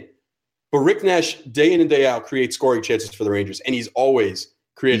 goals a game. But Rick Nash, day in and day out, creates scoring chances for the Rangers, and he's always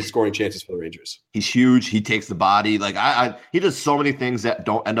created scoring chances for the Rangers. He's huge. He takes the body. Like he does so many things that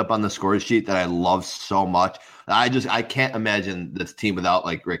don't end up on the score sheet that I love so much. I can't imagine this team without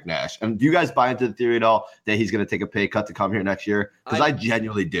like Rick Nash. And do you guys buy into the theory at all that he's going to take a pay cut to come here next year? Because I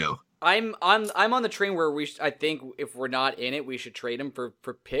genuinely do. I'm on the train where I think if we're not in it, we should trade him for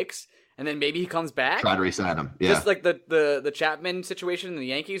picks, and then maybe he comes back. Try to re-sign him. Yeah. Just like the Chapman situation in the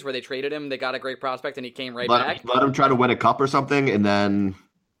Yankees where they traded him, they got a great prospect, and he came back. Let him try to win a cup or something, and then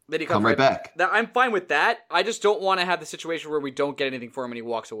he come right back. I'm fine with that. I just don't want to have the situation where we don't get anything for him and he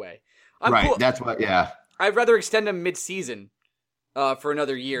walks away. That's what. Yeah. I'd rather extend him mid-season for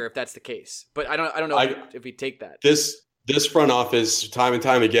another year if that's the case. But I don't know if we take that. This front office, time and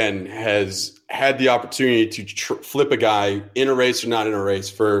time again, has had the opportunity to flip a guy in a race or not in a race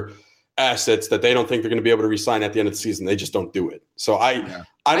for assets that they don't think they're going to be able to re-sign at the end of the season. They just don't do it. So I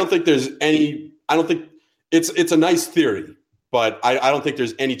don't think there's any. I don't think it's a nice theory, but I don't think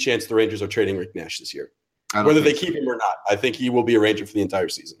there's any chance the Rangers are trading Rick Nash this year. Whether they keep him or not, I think he will be a Ranger for the entire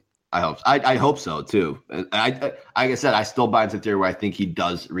season. I hope so too. Like I said, I still buy into the theory where I think he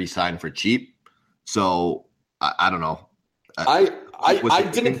does re-sign for cheap. So I don't know. I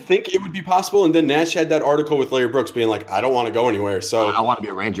didn't think it would be possible, and then Nash had that article with Larry Brooks being like, "I don't want to go anywhere." So I want to be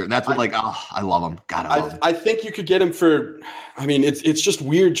a Ranger, and that's what I love him. God, I love him. I think you could get him for. I mean, it's just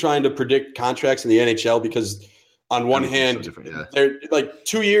weird trying to predict contracts in the NHL because on one hand, they're like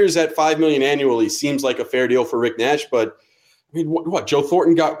 2 years at $5 million annually seems like a fair deal for Rick Nash, but. I mean, what? Joe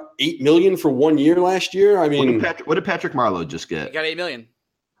Thornton got $8 million for 1 year last year. I mean, what did Patrick Marleau just get? He got $8 million.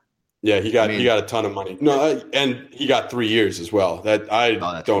 Yeah, he got a ton of money. No, and he got 3 years as well. That I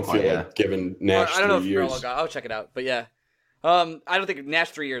don't feel like giving Nash 3 years. I'll check it out, but yeah, I don't think Nash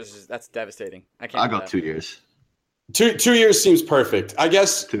 3 years that's devastating. I go 2 years. 2 years seems perfect. I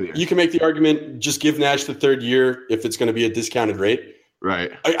guess you can make the argument just give Nash the third year if it's going to be a discounted rate.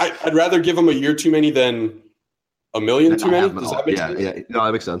 Right. I'd rather give him a year too many than $1 million too many. Does that make sense? Yeah. No,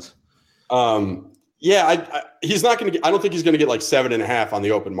 that makes sense. He's not going to get. I don't think he's going to get like 7.5 on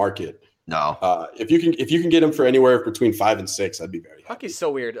the open market. No. If you can get him for anywhere between 5 and 6, I'd be very happy. Hockey's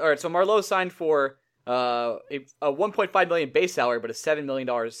so weird. All right, so Marleau signed for a $1.5 million base salary, but a $7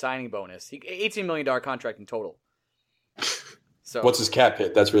 million signing bonus. $18 million contract in total. So what's his cap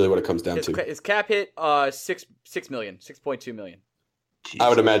hit? That's really what it comes down to. His cap hit $6 million, $6.2 million. Jeez. I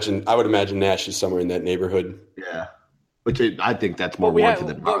would imagine Nash is somewhere in that neighborhood. Yeah. Which I think that's more warranted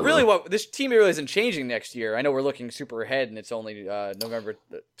than Marleau. But really, this team really isn't changing next year. I know we're looking super ahead, and it's only November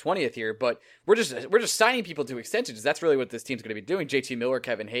 20th here, but we're just signing people to extensions. That's really what this team's going to be doing. JT Miller,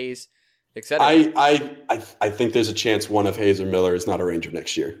 Kevin Hayes, etc. I think there's a chance one of Hayes or Miller is not a Ranger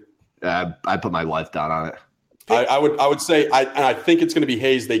next year. I put my life down on it. I would say I think it's going to be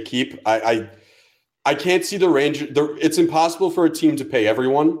Hayes they keep. I can't see the Ranger. It's impossible for a team to pay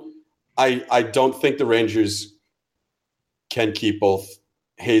everyone. I don't think the Rangers can keep both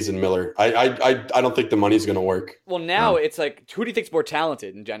Hayes and Miller. I don't think the money's going to work. Well, now it's like, who do you think's more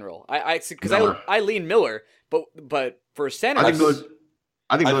talented in general? Because I lean Miller, but for center, I think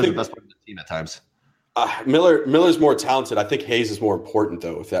Miller's the best player on the team at times. Miller's more talented. I think Hayes is more important,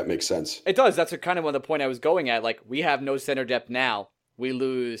 though, if that makes sense. It does. That's kind of one of the point I was going at. Like, we have no center depth now. We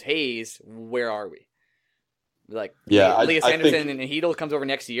lose Hayes. Where are we? Like, yeah, Elias Anderson and Hedel comes over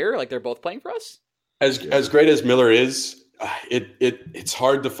next year. Like, they're both playing for us. As great as Miller is, it's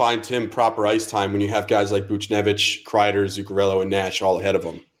hard to find him proper ice time when you have guys like Buchnevich, Kreider, Zuccarello, and Nash all ahead of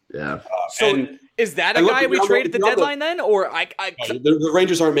him. Yeah. Is that a guy we trade at the deadline then? Or the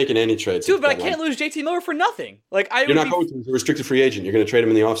Rangers aren't making any trades. Dude, but I can't lose JT Miller for nothing. Like, you're not going to. He's a restricted free agent. You're going to trade him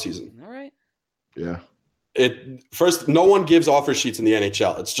in the offseason. All right. Yeah. First, no one gives offer sheets in the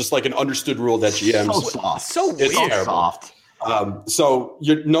NHL. It's just like an understood rule that GMs. So soft. So weird. It's terrible. Soft. So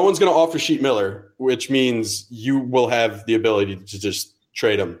no one's going to offer sheet Miller, which means you will have the ability to just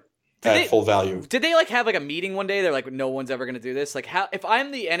trade him at full value. Did they like have like a meeting one day? They're like, no one's ever going to do this. Like, how if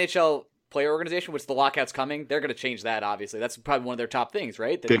I'm the NHL player organization, which the lockout's coming, they're going to change that. Obviously, that's probably one of their top things,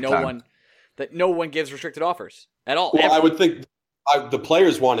 right? That no one gives restricted offers at all. Well, I would think the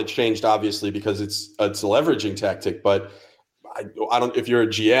players want it changed, obviously, because it's a leveraging tactic. But I don't. If you're a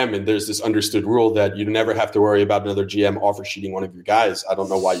GM and there's this understood rule that you never have to worry about another GM offer sheeting one of your guys, I don't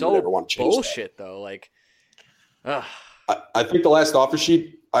know why you would ever want to change. Bullshit, though. Like, I think the last offer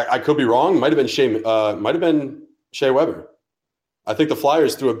sheet, I could be wrong. Might have been Shea Weber. I think the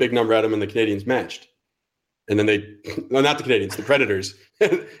Flyers threw a big number at him and the Canadians matched. And then not the Canadians, the Predators.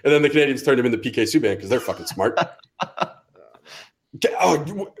 And then the Canadians turned him into PK Subban because they're fucking smart.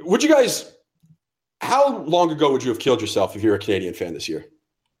 Would you guys, how long ago would you have killed yourself if you're a Canadian fan this year?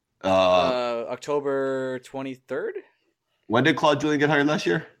 October 23rd? When did Claude Julien get hired last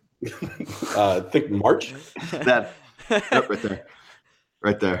year? I think March. That right there.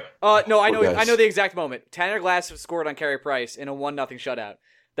 Right there. No, I know the exact moment. Tanner Glass scored on Carey Price in a 1-0 shutout.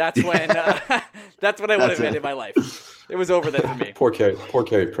 That's when I would have ended my life. It was over then for me. Poor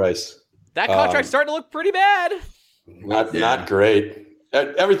Carey Price. That contract's starting to look pretty bad. Not great.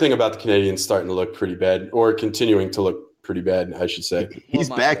 Everything about the Canadians starting to look pretty bad, or continuing to look pretty bad, I should say. He's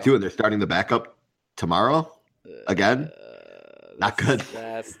back too, and they're starting the backup tomorrow again. Not good.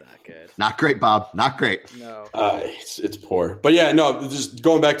 That's not good. Not great, Bob. Not great. No. It's poor. But yeah, no, just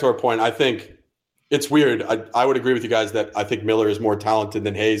going back to our point, I think it's weird. I would agree with you guys that I think Miller is more talented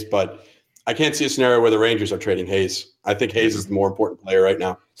than Hayes, but I can't see a scenario where the Rangers are trading Hayes. I think Hayes is the more important player right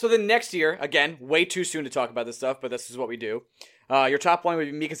now. So then next year, again, way too soon to talk about this stuff, but this is what we do. Your top line would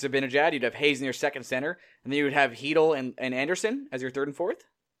be Mika Zibanejad. You'd have Hayes in your second center, and then you would have Hedel and Anderson as your third and fourth?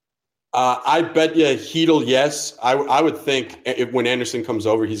 I bet you Hedel, yes. I would think when Anderson comes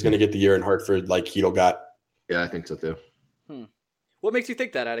over, he's going to get the year in Hartford like Hedel got. Yeah, I think so too. What makes you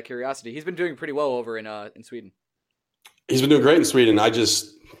think that, out of curiosity? He's been doing pretty well over in Sweden. He's been doing great in Sweden.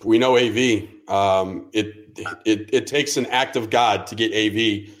 We know AV. It takes an act of God to get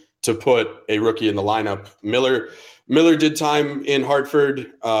AV to put a rookie in the lineup. Miller did time in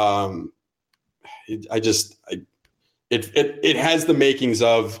Hartford. It has the makings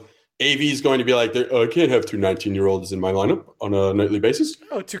of AV is going to be like, I can't have two 19-year-olds in my lineup on a nightly basis.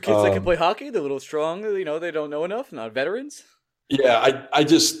 Oh, two kids that can play hockey. They're a little strong. They don't know enough. Not veterans. Yeah,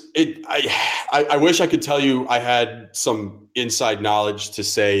 I wish I could tell you I had some inside knowledge to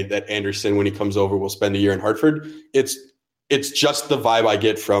say that Anderson, when he comes over, will spend a year in Hartford. It's just the vibe I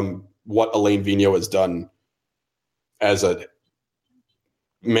get from what Alain Vigneault has done as a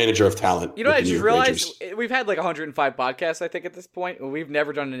manager of talent. You know, I just realized we've had like 105 podcasts, I think, at this point. We've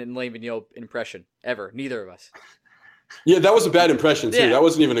never done an Alain Vigneault impression ever. Neither of us. Yeah, that was a bad impression too. Yeah. That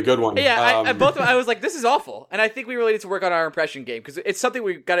wasn't even a good one. Yeah, I was like, this is awful, and I think we really need to work on our impression game because it's something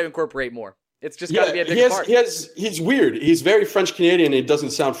we've got to incorporate more. It's just got to be a big part. He's weird. He's very French Canadian. And he doesn't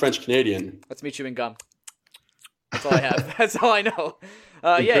sound French Canadian. Let's meet you in gum. That's all I have. That's all I know.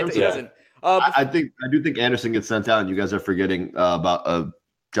 He doesn't. I do think Anderson gets sent out, and you guys are forgetting about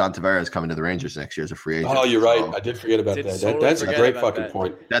John Tavares coming to the Rangers next year as a free agent. Oh, you're right. I did forget about that. That's a great fucking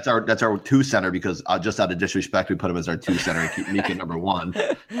point. That's our two center because just out of disrespect, we put him as our two center and keep Mika number one,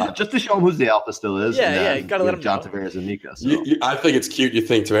 just to show him who's the alpha still is. Yeah, you gotta let him John know. Tavares and Mika. So. I think it's cute. You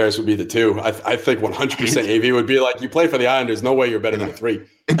think Tavares would be the two. I think 100% AV would be like, you play for the Islanders. No way you're better than a three.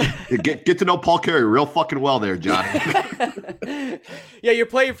 Get to know Paul Carey real fucking well there, John. Yeah, you're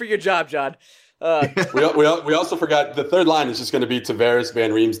playing for your job, John. We also forgot the third line is just going to be Tavares,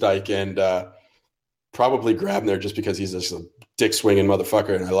 Van Riemsdyk, and probably Grabner just because he's just a dick swinging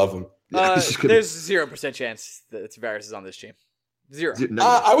motherfucker and I love him. There's 0% chance that Tavares is on this team. Zero.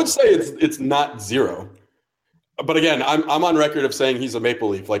 I would say it's not zero. But again, I'm on record of saying he's a Maple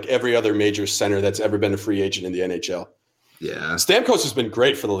Leaf like every other major center that's ever been a free agent in the NHL. Yeah. Stamkos has been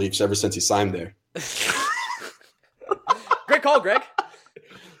great for the Leafs ever since he signed there. Great call, Greg.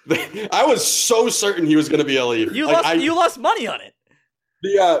 I was so certain he was going to be a Leaf. You lost money on it.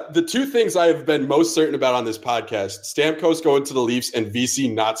 The two things I have been most certain about on this podcast: Stamkos going to the Leafs and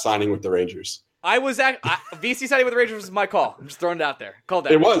VC not signing with the Rangers. VC signing with the Rangers was my call. I'm just throwing it out there. Call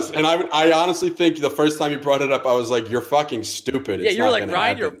that. It was, and I honestly think the first time you brought it up, I was like, "You're fucking stupid." Yeah, you were like,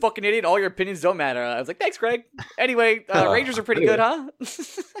 Ryan, you're a fucking idiot. All your opinions don't matter. I was like, thanks, Greg. Anyway, Rangers are pretty good, huh?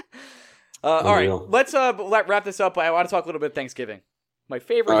 All right, let's wrap this up. I want to talk a little bit of Thanksgiving, my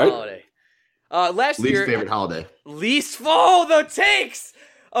favorite holiday. Least favorite holiday. The takes.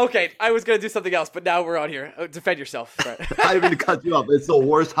 Okay, I was gonna do something else, but now we're on here. Defend yourself. Right. I didn't mean to cut you off. It's the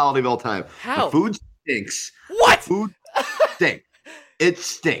worst holiday of all time. How? The food stinks. What? The food stinks. It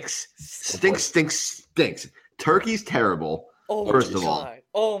stinks. Stinks. Turkey's terrible. First of all.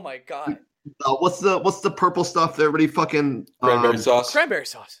 Oh my god. What's the purple stuff that everybody fucking cranberry sauce? Cranberry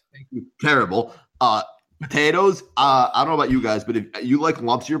sauce. Thank you. Terrible. Potatoes. I don't know about you guys, but if you like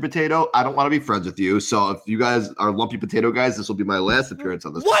lumps of your potato, I don't want to be friends with you. So if you guys are lumpy potato guys, this will be my last appearance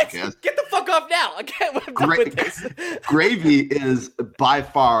on this podcast. Get the fuck off now! I can't with this. Gravy is by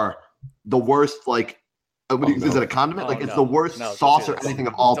far the worst. Like, is it a condiment? It's the worst sauce or anything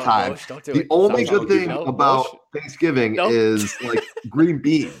of all time. The only good thing about Thanksgiving is like green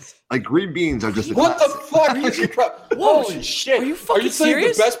beans. Like green beans are just what the fuck is your problem? Holy shit! Are you fucking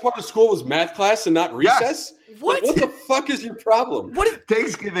serious? The best part of school was math class and not recess? Yes. What? What the fuck is your problem?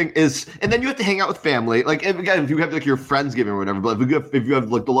 Thanksgiving is, and then you have to hang out with family. Like, if you have like your Friendsgiving or whatever, but if you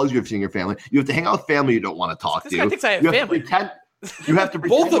have like the luxury of seeing your family, you have to hang out with family you don't want to talk to. This guy thinks I have family. You have to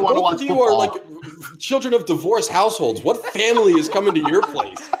pretend both you want to watch of you football. are like children of divorced households. What family is coming to your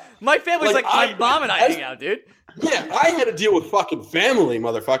place? My family's like my mom and I hang out, dude. Yeah, I had to deal with fucking family,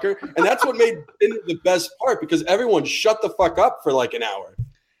 motherfucker. And that's what made dinner the best part, because everyone shut the fuck up for like an hour.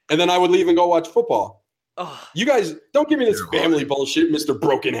 And then I would leave and go watch football. Oh. You guys, don't give me this family bullshit, Mr.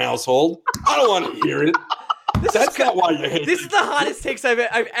 Broken Household. I don't want to hear it. That's not why you hate This is the hottest takes I've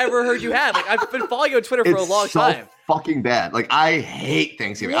ever heard you have. Like, I've been following you on Twitter for a long time. Fucking bad. Like, I hate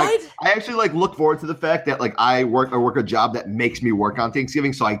Thanksgiving. What? I actually like look forward to the fact that like I work a job that makes me work on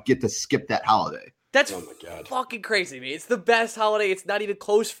Thanksgiving, so I get to skip that holiday. That's fucking crazy to me. It's the best holiday. It's not even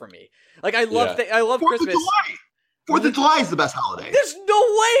close for me. Like, I love Christmas. 4th of July is the best holiday. There's no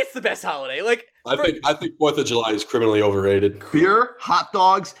way it's the best holiday. Like, I think 4th of July is criminally overrated. Beer, hot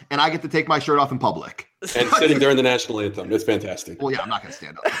dogs, and I get to take my shirt off in public. And sitting during the national anthem. It's fantastic. Well, yeah, I'm not going to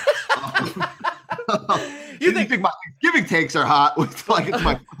stand up. You think my Thanksgiving takes are hot? It's like it's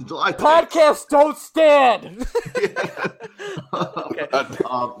my 4th of July. Podcasts don't stand. Okay.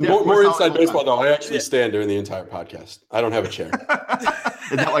 More inside baseball, though. I actually stand during the entire podcast. I don't have a chair.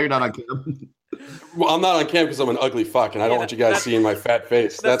 Is that why you're not on cam? Well, I'm not on cam because I'm an ugly fuck, and I don't want you guys seeing my fat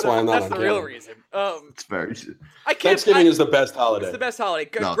face. That's why I'm not on cam. That's the real reason. It's fair. Thanksgiving is the best holiday. It's the best holiday.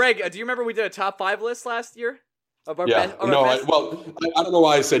 No. Greg, do you remember we did a top 5 list last year? I don't know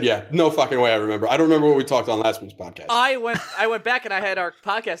why I said yeah. No fucking way I remember. I don't remember what we talked on last week's podcast. I went back and I had our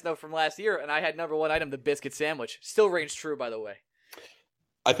podcast note from last year, and I had number 1 item, the biscuit sandwich. Still reigns true, by the way.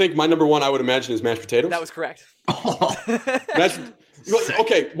 I think my number 1, I would imagine, is mashed potatoes. That was correct.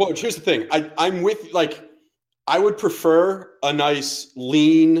 Okay, well, here's the thing. I'm with, like, I would prefer a nice,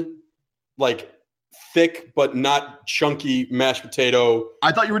 lean, like, thick but not chunky mashed potato.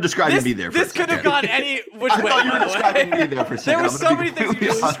 I thought you were describing me there. This could have gone any which way. I thought you were describing me there for a second. There were so many things you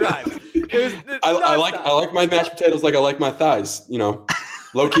just described. I like my mashed potatoes like I like my thighs. You know,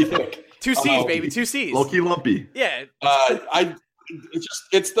 low key thick. 2 C's, baby. 2 C's. Low key lumpy. Yeah.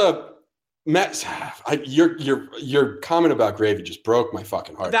 Your comment about gravy just broke my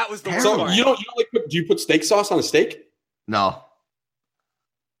fucking heart. That was the worst So part. you don't like? Do you put steak sauce on a steak? No.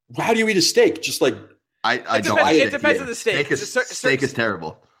 How do you eat a steak? Just like I don't. It depends on the steak. Steak is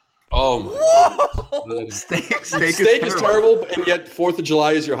terrible. oh my Whoa! God. Steak Steak is terrible, and yet 4th of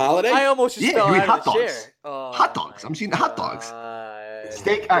July is your holiday. I almost just fell you eat out hot of the dogs. chair. Oh, Hot dogs. I'm seeing hot dogs. God.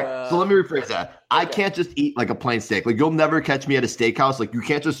 Steak. All right, so let me rephrase that. I can't just eat like a plain steak. Like, you'll never catch me at a steakhouse. Like, you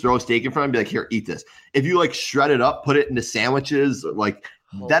can't just throw a steak in front of me and be like, here, eat this. If you like shred it up, put it into sandwiches, like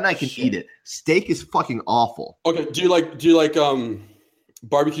then I can eat it. Steak is fucking awful. Okay. Do you like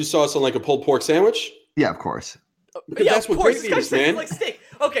barbecue sauce on like a pulled pork sandwich? Yeah, of course. Because Yeah, that's of what course. gravy This is, guy's man. like steak.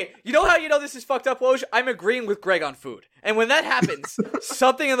 Okay, you know how you know this is fucked up, Woj? I'm agreeing with Greg on food, and when that happens,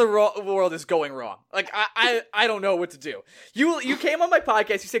 something in the world is going wrong. Like I don't know what to do. You came on my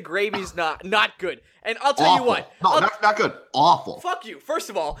podcast. You said gravy's not good, and I'll tell you what. No, not good. Awful. Fuck you. First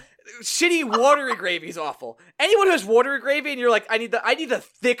of all, Shitty watery gravy is awful. Anyone who has watery gravy and you're like, I need the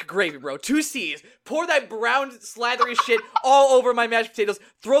thick gravy, bro. 2 C's. Pour that brown slathery shit all over my mashed potatoes.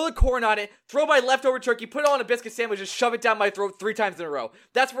 Throw the corn on it. Throw my leftover turkey. Put it on a biscuit sandwich. Just shove it down my throat 3 times in a row.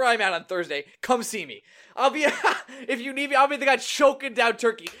 That's where I'm at on Thursday. Come see me. I'll be if you need me. I'll be the guy choking down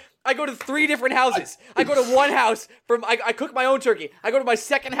turkey. I go to 3 different houses. I go to one house I cook my own turkey. I go to my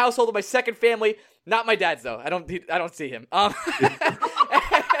second household with my second family. Not my dad's though. I don't see him.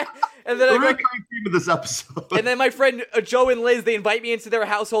 And then the recurring theme of this episode. And then my friend Joe and Liz, they invite me into their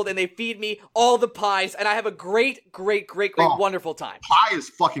household and they feed me all the pies, and I have a great, wonderful time. Pie is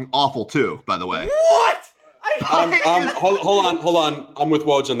fucking awful too, by the way. What? Hold on. I'm with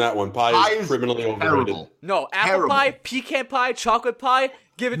Woj on that one. Pie is criminally overrated. Terrible. No, apple pie, pecan pie, chocolate pie.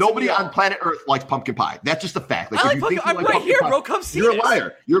 Give it Nobody to me. on planet Earth likes pumpkin pie. That's just a fact. I like pumpkin. I'm right here, bro. Come see You're this. a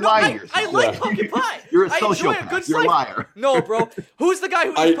liar. You're lying to yourself. I like pumpkin pie. You're a I enjoy sociopath. good You're a slice. liar. No, bro. Who's the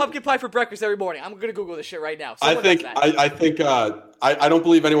guy who eats pumpkin pie for breakfast every morning? I'm gonna Google this shit right now. I think I don't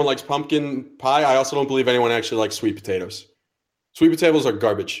believe anyone likes pumpkin pie. I also don't believe anyone actually likes sweet potatoes. Sweet potatoes are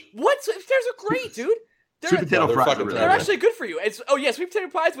garbage. What? Sweet potatoes are great, dude. Sweet potato fries. They're actually good for you. Sweet potato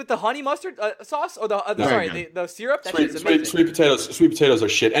pies with the honey mustard sauce or the syrup. That shit's amazing. Sweet potatoes are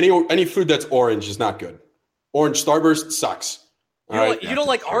shit. Any food that's orange is not good. Orange Starburst sucks. You don't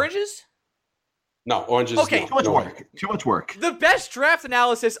like oranges? No, oranges. Okay. Too much work. The best draft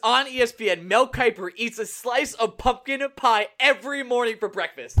analysis on ESPN, Mel Kiper eats a slice of pumpkin pie every morning for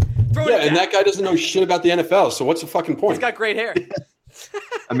breakfast. And that guy doesn't know shit about the NFL, so what's the fucking point? He's got great hair.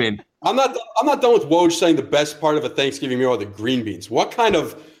 I mean, I'm not done with Woj saying the best part of a Thanksgiving meal are the green beans. What kind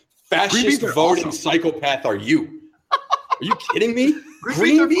of fascist voting psychopath are you? Are you kidding me?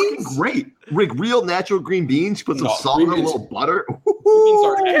 Green beans are great. Real natural green beans. Put some salt and a little butter.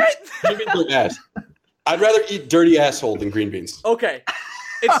 Green beans are ass. I'd rather eat dirty asshole than green beans. Okay.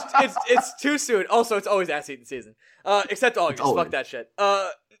 It's too soon. Also, it's always ass eating season. Except August. Fuck that shit.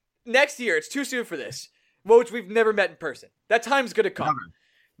 Next year, it's too soon for this. Woj, we've never met in person. That time's gonna come.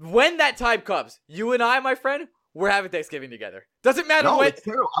 Never. When that time comes, you and I, my friend, we're having Thanksgiving together. Doesn't matter when. It's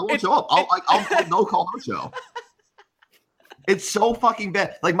terrible. I won't show up. I'll no call, no show. It's so fucking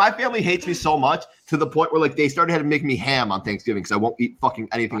bad. Like, my family hates me so much to the point where, like, they started to make me ham on Thanksgiving because I won't eat fucking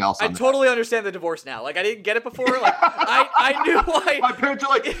anything else. I totally understand the divorce now. Like, I didn't get it before. Like, I knew why. My parents are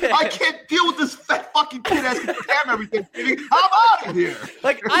like, I can't deal with this fat fucking kid asking for ham every Thanksgiving. I'm out of here.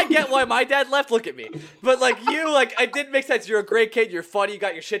 Like, I get why my dad left. Look at me. But, like, you, like, it didn't make sense. You're a great kid. You're funny. You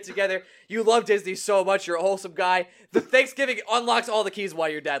got your shit together. You love Disney so much. You're a wholesome guy. The Thanksgiving unlocks all the keys why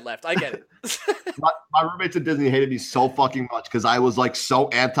your dad left. I get it. my roommates at Disney hated me so fucking much because I was like so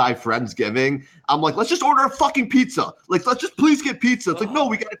anti-Friendsgiving. I'm like, let's just order a fucking pizza. Like, let's just please get pizza. It's like, no,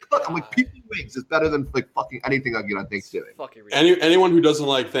 we gotta cook. I'm like, pizza and wings is better than like fucking anything I get on Thanksgiving. Anyone who doesn't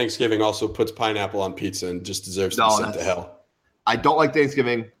like Thanksgiving also puts pineapple on pizza and just deserves to be sent to hell. I don't like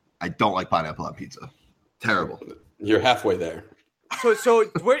Thanksgiving. I don't like pineapple on pizza. Terrible. You're halfway there. So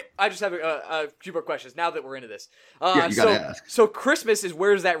I just have a few more questions now that we're into this. Yeah, you gotta ask. So Christmas is,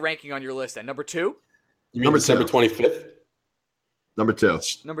 where's that ranking on your list then? Number 2? You mean number December 25th? Number 2.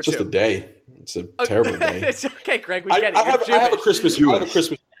 Number just 2. a day. It's a terrible day. It's okay, Greg. We get it. I have a Christmas.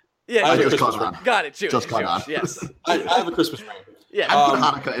 Yeah, I have a Christmas ring. Got it. Jewish. Just caught on. Yes. I have a Christmas ring. Yeah. I put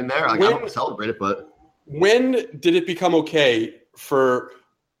Hanukkah in there. Like, I don't celebrate it, but when did it become okay for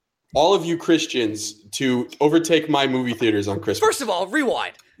all of you Christians to overtake my movie theaters on Christmas? First of all,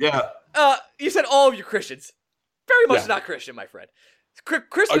 rewind. Yeah. You said all of you Christians. Very much not Christian, my friend.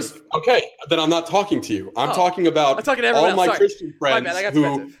 Christmas. Okay, then I'm not talking to you. I'm talking about all my Christian friends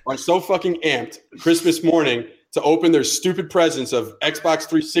who are so fucking amped Christmas morning to open their stupid presents of Xbox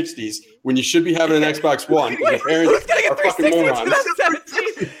 360s when you should be having an Xbox One. Your parents are fucking morons.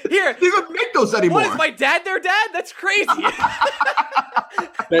 2017. Here, they don't make those anymore. What, is my dad their dad? That's crazy.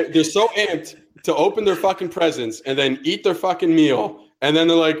 They're so amped to open their fucking presents and then eat their fucking meal. And then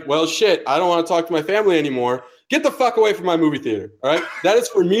they're like, well, shit, I don't want to talk to my family anymore. Get the fuck away from my movie theater. All right. That is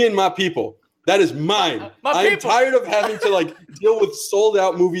for me and my people. That is mine. I'm tired of having to like deal with sold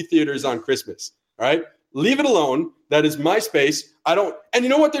out movie theaters on Christmas. All right. Leave it alone. That is my space. And you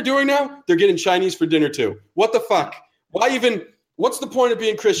know what they're doing now? They're getting Chinese for dinner too. What the fuck? What's the point of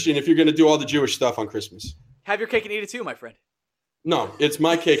being Christian if you're going to do all the Jewish stuff on Christmas? Have your cake and eat it too, my friend. No, it's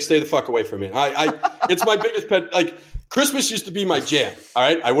my cake. Stay the fuck away from it. It's my biggest pet. Like, Christmas used to be my jam. All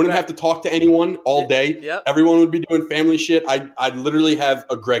right. I wouldn't have to talk to anyone all day. Yep. Everyone would be doing family shit. I'd literally have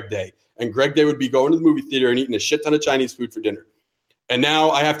a Greg Day. And Greg Day would be going to the movie theater and eating a shit ton of Chinese food for dinner. And now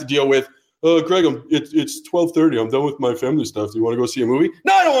I have to deal with, Greg, it's 12:30. I'm done with my family stuff. Do you want to go see a movie?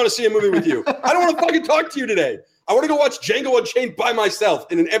 No, I don't want to see a movie with you. I don't want to fucking talk to you today. I want to go watch Django Unchained by myself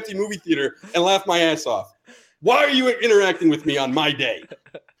in an empty movie theater and laugh my ass off. Why are you interacting with me on my day?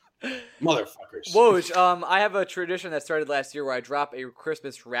 Motherfuckers. Woj, I have a tradition that started last year where I drop a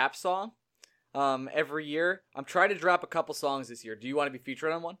Christmas rap song every year. I'm trying to drop a couple songs this year. Do you want to be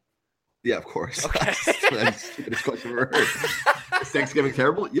featured on one? Yeah, of course. Okay. That's the stupidest question I've ever heard. Is Thanksgiving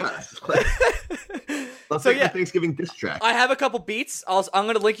terrible? Yes. Let's make the Thanksgiving diss track. I have a couple beats. I'm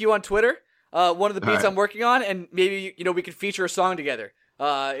going to link you on Twitter. One of the beats right. I'm working on, and maybe we could feature a song together.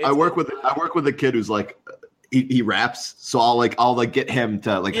 I work with a kid who's like he raps, so I'll get him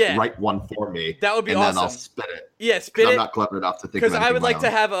to write one for me. That would be and awesome. Then I'll spit it. Yeah, spit it. I'm not clever enough to think because of I would like own. to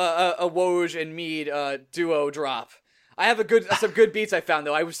have a Woj and Mead duo drop. I have some good beats I found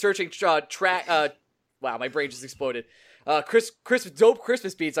though. I was searching track. Wow, my brain just exploded. Dope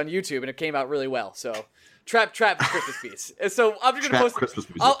Christmas beats on YouTube, and it came out really well. So, trap Christmas beats. And so I'm just gonna post. Christmas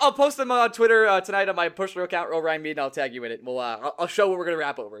music. I'll post them on Twitter tonight on my personal account, Ryan Mead, and I'll tag you in it. We'll I'll show what we're gonna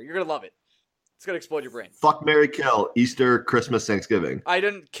rap over. You're gonna love it. It's gonna explode your brain. Fuck, marry, kill. Easter, Christmas, Thanksgiving. I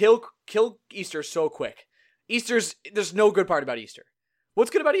didn't kill Easter so quick. There's no good part about Easter. What's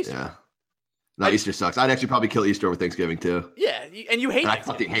good about Easter? Yeah. No, Easter sucks. I'd actually probably kill Easter over Thanksgiving too. Yeah, and you hate. And I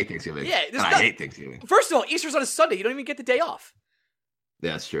fucking hate Thanksgiving. Yeah, I hate Thanksgiving. First of all, Easter's on a Sunday. You don't even get the day off.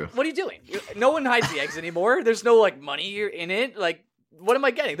 Yeah, that's true. What are you doing? No one hides the eggs anymore. There's no money in it. What am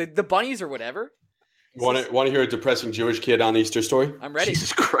I getting? The bunnies or whatever. Want to hear a depressing Jewish kid on Easter story? I'm ready.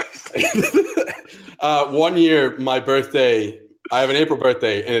 Jesus Christ. 1 year, my birthday. I have an April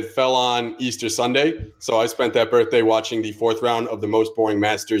birthday, and it fell on Easter Sunday. So I spent that birthday watching the 4th round of the most boring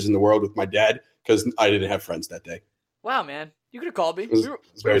Masters in the world with my dad because I didn't have friends that day. Wow, man. You could have called me. It was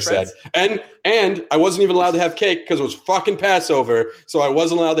very sad. And I wasn't even allowed to have cake because it was fucking Passover, so I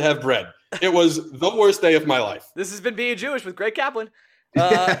wasn't allowed to have bread. It was the worst day of my life. This has been Being Jewish with Greg Kaplan.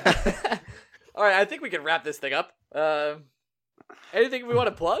 All right, I think we can wrap this thing up. Anything we want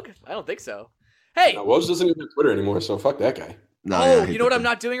to plug? I don't think so. Hey! Woj doesn't even have Twitter anymore, so fuck that guy. No, you know what I'm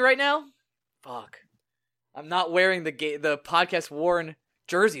not doing right now? Fuck. I'm not wearing the podcast worn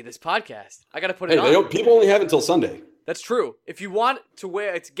jersey this podcast. I got to put it on. People only have until Sunday. That's true. If you want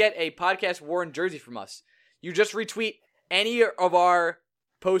to get a podcast worn jersey from us, you just retweet any of our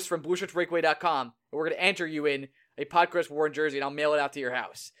posts from BlueShirtsBreakaway.com, and we're going to enter you in a podcast worn jersey, and I'll mail it out to your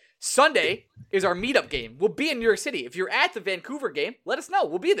house. Sunday is our meetup game. We'll be in New York City. If you're at the Vancouver game, let us know.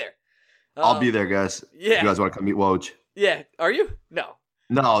 We'll be there. I'll be there, guys. Yeah. You guys want to come meet Woj? Yeah. Are you? No.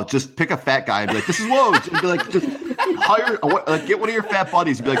 No, just pick a fat guy and be like, this is Woj. And be like, just get one of your fat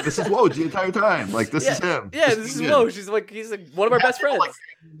buddies and be like, this is Woj the entire time. This is him. Yeah, this is Woj. He's one of our best friends.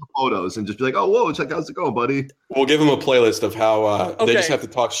 Photos and just be like, oh, Woj, how's it going, buddy? We'll give him a playlist of how they just have to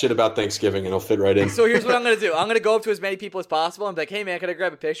talk shit about Thanksgiving and it'll fit right in. So here's what I'm going to do. I'm going to go up to as many people as possible and be like, hey, man, can I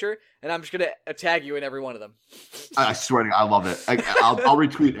grab a picture? And I'm just going to tag you in every one of them. I swear to God, I love it. I'll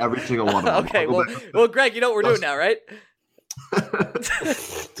retweet every single one of them. Okay, well, Greg, you know what we're doing now, right?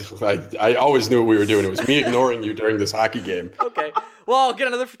 I always knew what we were doing. It was me ignoring you during this hockey game. Okay. Well, I'll get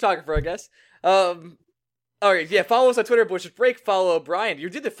another photographer, I guess. All right. Yeah. Follow us on Twitter, Bush's Break. Follow Brian. You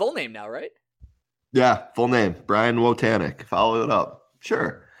did the full name now, right? Yeah. Full name. Brian Wojtanek. Follow it up.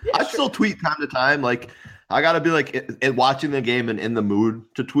 Sure. Yeah, I still tweet time to time. I got to be watching the game and in the mood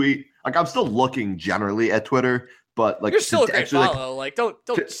to tweet. I'm still looking generally at Twitter, but you're still a great follow. Don't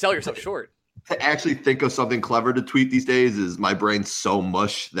sell yourself short. To actually think of something clever to tweet these days is my brain's so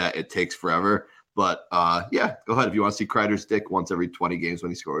mush that it takes forever. But yeah, go ahead if you want to see Kreider's dick once every 20 games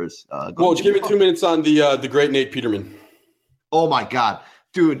when he scores. Woj, give me 2 minutes on the great Nate Peterman. Oh my God,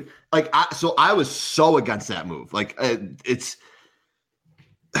 dude! I was so against that move. It's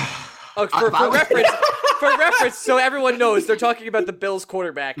for reference, so everyone knows they're talking about the Bills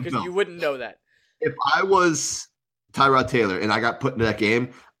quarterback because you wouldn't know that. If I was Tyrod Taylor and I got put into that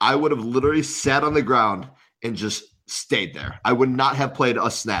game, I would have literally sat on the ground and just stayed there. I would not have played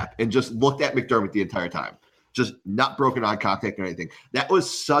a snap and just looked at McDermott the entire time. Just not broken eye contact or anything. That was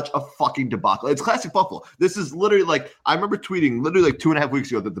such a fucking debacle. It's classic Buffalo. This is literally I remember tweeting literally 2.5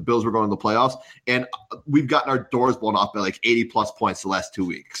 weeks ago that the Bills were going to the playoffs, and we've gotten our doors blown off by 80 plus points the last 2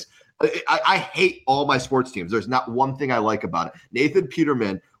 weeks. I hate all my sports teams. There's not one thing I like about it. Nathan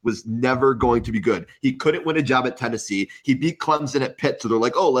Peterman was never going to be good. He couldn't win a job at Tennessee. He beat Clemson at Pitt, so they're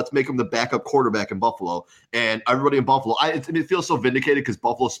like, oh, let's make him the backup quarterback in Buffalo. And everybody in Buffalo, it feels so vindicated because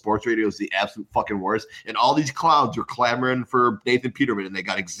Buffalo sports radio is the absolute fucking worst. And all these clowns were clamoring for Nathan Peterman, and they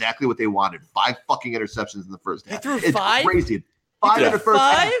got exactly what they wanted. 5 fucking interceptions in the first half. He threw 5? It's crazy. 5 in the first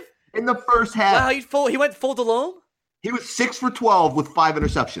half. In the first half. Wow, he went full Delhomme? He was 6 for 12 with 5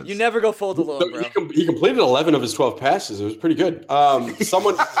 interceptions. You never go full alone, bro. He completed 11 of his 12 passes. It was pretty good.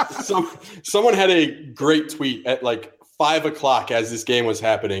 Someone had a great tweet at like 5 o'clock as this game was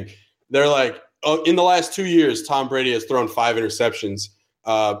happening. They're like, oh, in the last 2 years, Tom Brady has thrown 5 interceptions.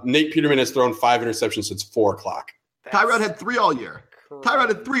 Nate Peterman has thrown 5 interceptions since 4 o'clock. Tyrod had 3 all year. Tyrod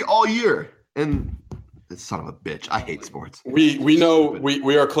had 3 all year. And this son of a bitch. I hate sports. We know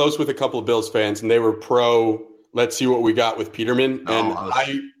we are close with a couple of Bills fans, and they were pro, let's see what we got with Peterman. And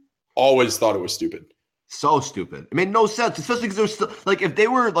I always thought it was stupid. So stupid. It made no sense, especially because there's still like if they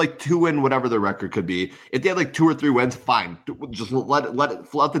were like 2-win, whatever their record could be. If they had like 2 or 3 wins, fine. Just let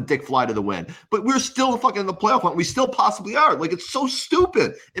the dick fly to the win. But we're still fucking in the playoff hunt. We still possibly are. Like it's so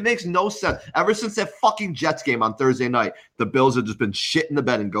stupid. It makes no sense. Ever since that fucking Jets game on Thursday night, the Bills have just been shitting the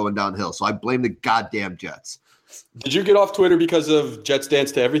bed and going downhill. So I blame the goddamn Jets. Did you get off Twitter because of Jets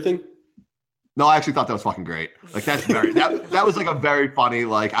dance to everything? No, I actually thought that was fucking great. Like that's very that was like a very funny.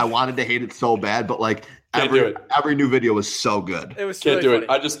 Like I wanted to hate it so bad, but like. Every new video was so good. It was Can't really do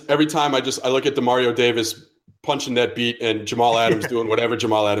funny. it. Every time I look at Demario Davis punching that beat and Jamal Adams doing whatever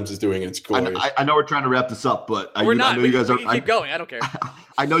Jamal Adams is doing. It's glorious. I know we're trying to wrap this up, but we're not. I know you guys are. We can keep going. I don't care.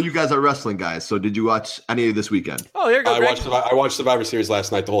 I know you guys are wrestling guys. So did you watch any of this weekend? Oh, here you go. I watched Survivor Series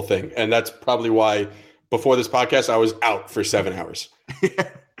last night, the whole thing, and that's probably why before this podcast I was out for 7 hours.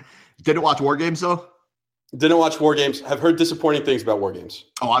 Didn't watch War Games though. Didn't watch War Games. Have heard disappointing things about War Games.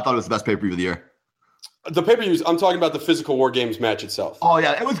 Oh, I thought it was the best pay-per-view of the year. The pay-per-views, I'm talking about the physical War Games match itself. Oh,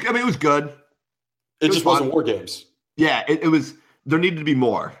 yeah. It was good. It just wasn't War Games. Yeah, it was. There needed to be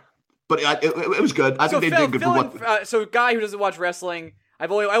more. But it was good. I think they did good for what. So, guy who doesn't watch wrestling, I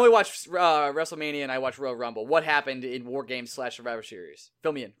only watched WrestleMania and I watched Royal Rumble. What happened in War Games / Survivor Series?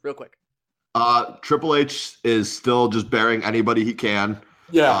 Fill me in real quick. Triple H is still just burying anybody he can.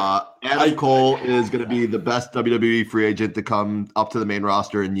 Yeah. Adam Cole is going to be the best WWE free agent to come up to the main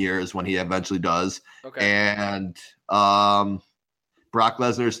roster in years when he eventually does. Okay. And Brock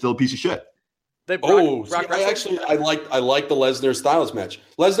Lesnar is still a piece of shit. I like the Lesnar Styles match.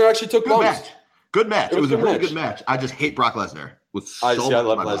 Lesnar actually took bumps. Good match. It was a really good match. I just hate Brock Lesnar. I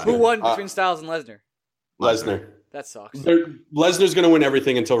love Lesnar. Who won between Styles and Lesnar? Lesnar. That sucks. Lesnar's going to win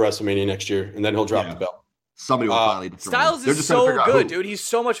everything until WrestleMania next year, and then he'll drop the belt. Somebody will finally. Styles is so good, dude. He's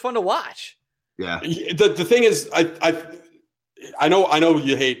so much fun to watch. Yeah. The thing is, I know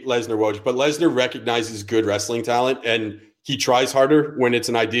you hate Lesnar, Woj, but Lesnar recognizes good wrestling talent, and he tries harder when it's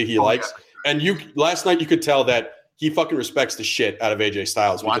an idea he likes. Yeah. And last night you could tell that he fucking respects the shit out of AJ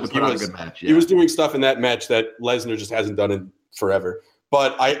Styles. He was doing stuff in that match that Lesnar just hasn't done in forever.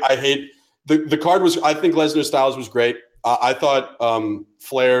 But I hate the card was. I think Lesnar Styles was great. I thought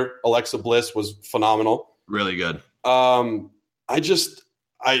Flair Alexa Bliss was phenomenal. Really good. The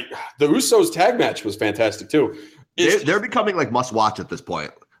Usos tag match was fantastic too. They're becoming like must watch at this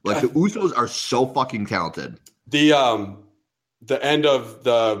point. Like the Usos are so fucking talented. The end of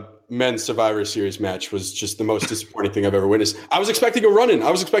the men's Survivor Series match was just the most disappointing thing I've ever witnessed. I was expecting a run-in.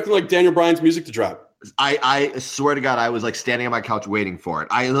 I was expecting like Daniel Bryan's music to drop. I swear to God, I was like standing on my couch waiting for it.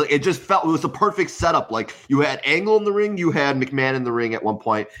 It just felt it was a perfect setup. Like you had Angle in the ring, you had McMahon in the ring at one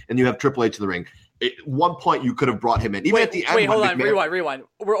point, and you have Triple H in the ring. At one point, you could have brought him in. Even at the end. Wait, hold on. Rewind.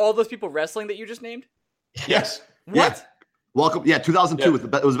 Were all those people wrestling that you just named? Yes. What? Yeah. Welcome. Yeah, 2002 was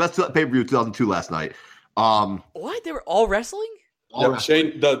it was the best pay-per-view 2002 last night. What? They were all wrestling?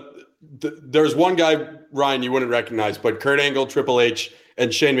 Shane, there's one guy, Ryan, you wouldn't recognize, but Kurt Angle, Triple H,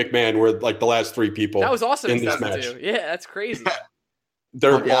 and Shane McMahon were like the last 3 people. That was awesome in this match. Yeah, that's crazy.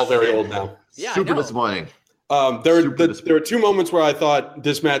 They're all very old now. Yeah, super disappointing. There were 2 moments where I thought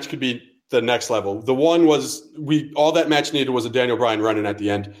this match could be the next level. The one was all that match needed was a Daniel Bryan run-in at the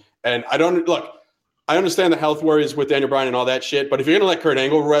end. And I understand the health worries with Daniel Bryan and all that shit, but if you're going to let Kurt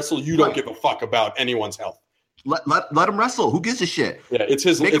Angle wrestle, you don't give a fuck about anyone's health. Let him wrestle. Who gives a shit? Yeah, it's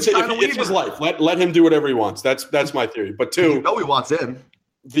his life. Let him do whatever he wants. That's my theory. But 2, you know he wants in.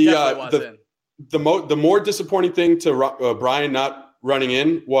 The more disappointing thing to Bryan not running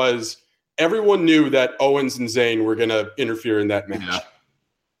in was everyone knew that Owens and Zayn were going to interfere in that match. Yeah.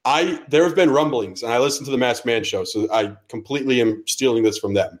 There have been rumblings, and I listened to the Masked Man show, so I completely am stealing this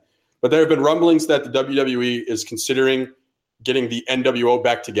from them. But there have been rumblings that the WWE is considering getting the NWO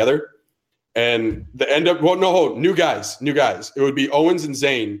back together. And new guys. It would be Owens and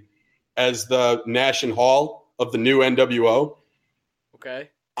Zayn as the Nash and Hall of the new NWO. Okay.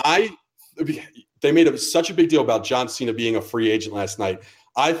 They made such a big deal about John Cena being a free agent last night.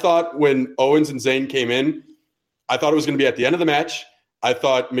 I thought when Owens and Zayn came in, I thought it was going to be at the end of the match. I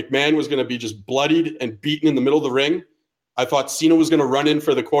thought McMahon was going to be just bloodied and beaten in the middle of the ring. I thought Cena was going to run in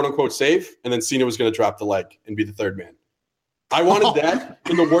for the quote unquote save, and then Cena was going to drop the leg and be the third man. I wanted that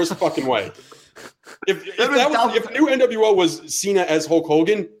in the worst fucking way. If new NWO was Cena as Hulk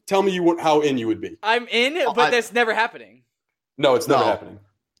Hogan, tell me how in you would be. I'm in, but that's never happening. No, it's never happening.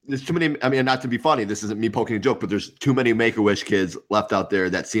 There's too many. I mean, not to be funny, this isn't me poking a joke, but there's too many Make-A-Wish kids left out there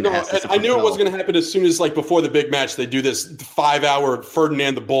that Cena has to. I knew it was going to happen as soon as, like, before the big match, they do this 5-hour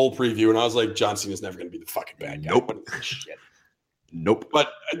Ferdinand the Bull preview, and I was like, John Cena's never going to be the fucking bad guy. Nope. Shit. Nope.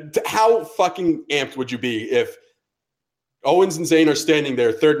 But how fucking amped would you be if Owens and Zayn are standing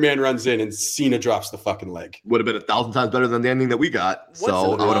there, third man runs in, and Cena drops the fucking leg? Would have been 1,000 times better than the ending that we got. I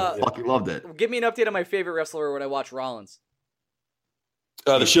would have fucking loved it. Give me an update on my favorite wrestler when I watch Rollins.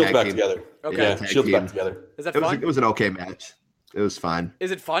 The Shield's back team. Together. Okay. Yeah, Shield's back together. Is that fun? It was an okay match. It was fine.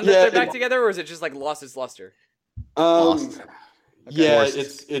 Is it fun that they're back together, or is it just like lost its luster? Lost. Yeah,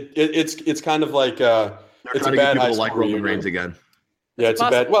 it's kind of like it's a bad high school like Roman Reigns again. Yeah, it's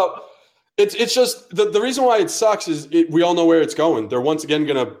a bad. Well, it's just the reason why it sucks is we all know where it's going. They're once again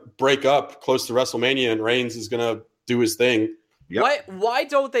going to break up close to WrestleMania, and Reigns is going to do his thing. Yep. Why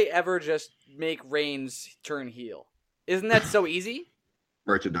don't they ever just make Reigns turn heel? Isn't that so easy?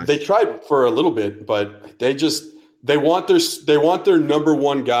 Merchandise. They tried for a little bit, but they want their number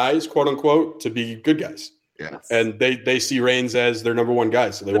one guys, quote unquote, to be good guys. Yeah. And they see Reigns as their number one guy,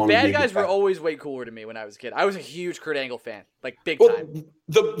 so they want the him to be bad a guys good guy. were always way cooler to me when I was a kid. I was a huge Kurt Angle fan, like big time.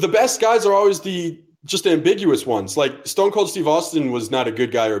 The best guys are always the just ambiguous ones. Like Stone Cold Steve Austin was not a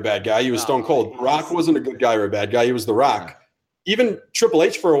good guy or a bad guy. He was Stone Cold. Rock wasn't a good guy or a bad guy. He was The Rock. Yeah. Even Triple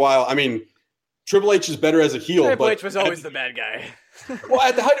H for a while. I mean, Triple H is better as a heel. Triple H was always the bad guy. Well,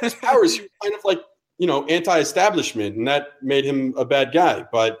 at the height of his powers, he was kind of like, anti-establishment, and that made him a bad guy.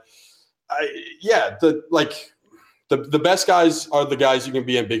 But the best guys are the guys you can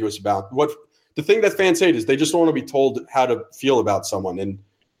be ambiguous about. The thing that fans hate is they just don't want to be told how to feel about someone. And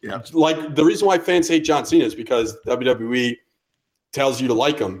like the reason why fans hate John Cena is because WWE tells you to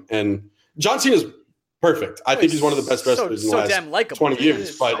like him. And John Cena's perfect. I think he's one of the best wrestlers in the last 20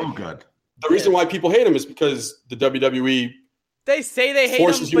 years. But good. The reason why people hate him is because the WWE they say they hate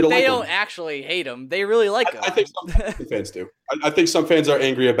him, but they don't actually hate him. They really like him. I think some fans do. I think some fans are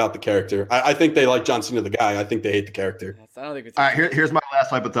angry about the character. I think they like John Cena, the guy. I think they hate the character. I don't think it's all right, here's my last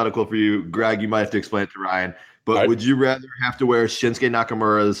hypothetical for you. Greg, you might have to explain it to Ryan. But would you rather have to wear Shinsuke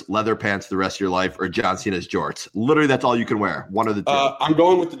Nakamura's leather pants the rest of your life or John Cena's jorts? Literally, that's all you can wear. One of the two. I'm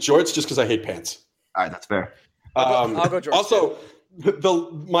going with the jorts just because I hate pants. All right, that's fair. I'll go jorts. Also,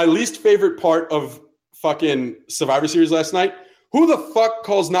 my least favorite part of fucking Survivor Series last night, who the fuck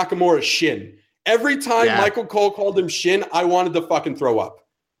calls Nakamura Shin? Every time Michael Cole called him Shin, I wanted to fucking throw up.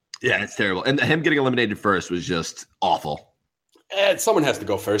 Yeah, it's terrible. And him getting eliminated first was just awful. Someone has to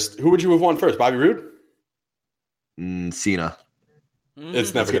go first. Who would you have won first? Bobby Roode? Cena.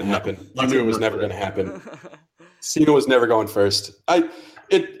 It's never going to happen. I knew it was never going to happen. Cena was never going first.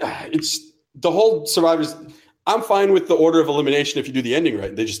 It's the whole Survivors. I'm fine with the order of elimination if you do the ending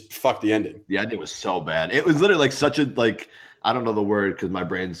right. They just fucked the ending. The ending was so bad. It was literally like such a I don't know the word because my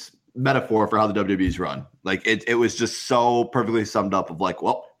brain's metaphor for how the WWE's run. Like it was just so perfectly summed up of like,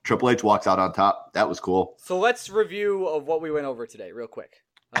 well, Triple H walks out on top. That was cool. So let's review of what we went over today real quick.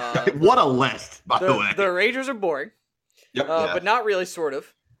 What a list, by the way. The Rangers are boring. Yep. But not really, sort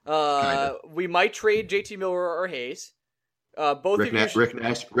of. We might trade JT Miller or Hayes. Both Rick of you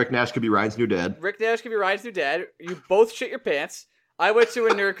Rick Nash could be Ryan's new dad. Rick Nash could be Ryan's new dad. You both shit your pants. I went to a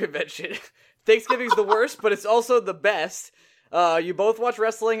nerd convention. Thanksgiving's the worst, but it's also the best. You both watch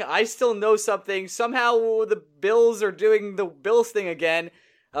wrestling. I still know something. Somehow the Bills are doing the Bills thing again.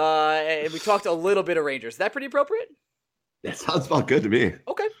 And we talked a little bit of Rangers. Is that pretty appropriate? That sounds about good to me.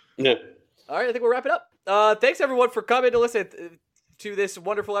 Okay. Yeah. All right, I think we'll wrap it up. Thanks everyone for coming to listen to this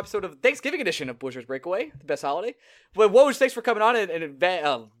wonderful episode of Thanksgiving edition of Bushers Breakaway, the best holiday. But Woj, thanks for coming on in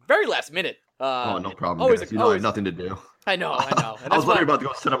very last minute. No problem. Always, guys. I had nothing to do. I know. I was literally about to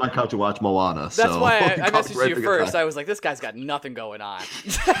go sit on my couch and watch Moana. That's why I messaged you first. I was like, this guy's got nothing going on.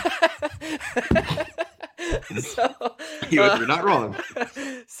 You're not wrong.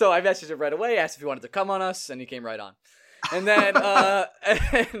 So I messaged him right away, asked if he wanted to come on us, and he came right on. And then,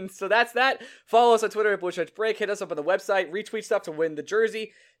 and so that's that. Follow us on Twitter at Bush Edge Break. Hit us up on the website. Retweet stuff to win the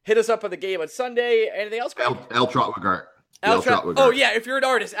jersey. Hit us up on the game on Sunday. Anything else? Al Trotwig art. Oh yeah, if you're an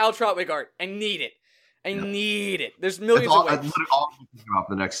artist, Al Trotwig art. I need it. I need it. There's millions of ways. That's literally all I'm thinking about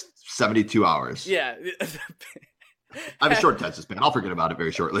for the next 72 hours. Yeah. I have a short attention span. I'll forget about it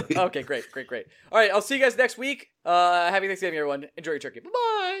very shortly. Okay, great. All right, I'll see you guys next week. Happy Thanksgiving, everyone. Enjoy your turkey.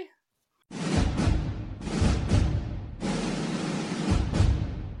 Bye-bye.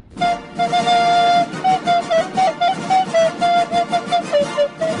 Thank you.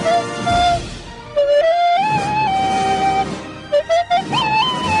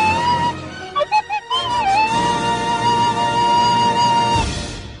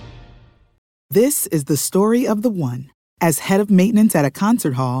 This is the story of the one. As head of maintenance at a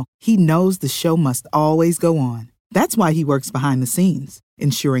concert hall, he knows the show must always go on. That's why he works behind the scenes,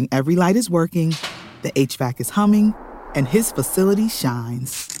 ensuring every light is working, the HVAC is humming, and his facility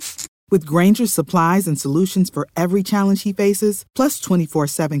shines. With Grainger's supplies and solutions for every challenge he faces, plus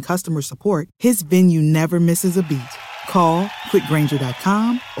 24/7 customer support, his venue never misses a beat. Call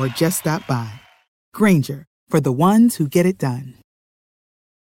quickgrainger.com or just stop by. Grainger, for the ones who get it done.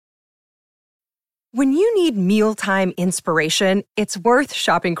 When you need mealtime inspiration, it's worth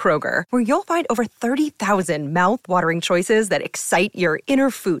shopping Kroger, where you'll find over 30,000 mouth-watering choices that excite your inner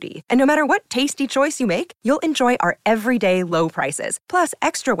foodie. And no matter what tasty choice you make, you'll enjoy our everyday low prices, plus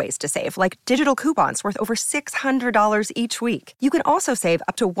extra ways to save, like digital coupons worth over $600 each week. You can also save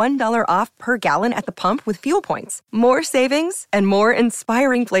up to $1 off per gallon at the pump with fuel points. More savings and more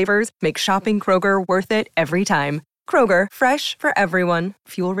inspiring flavors make shopping Kroger worth it every time. Kroger, fresh for everyone.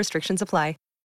 Fuel restrictions apply.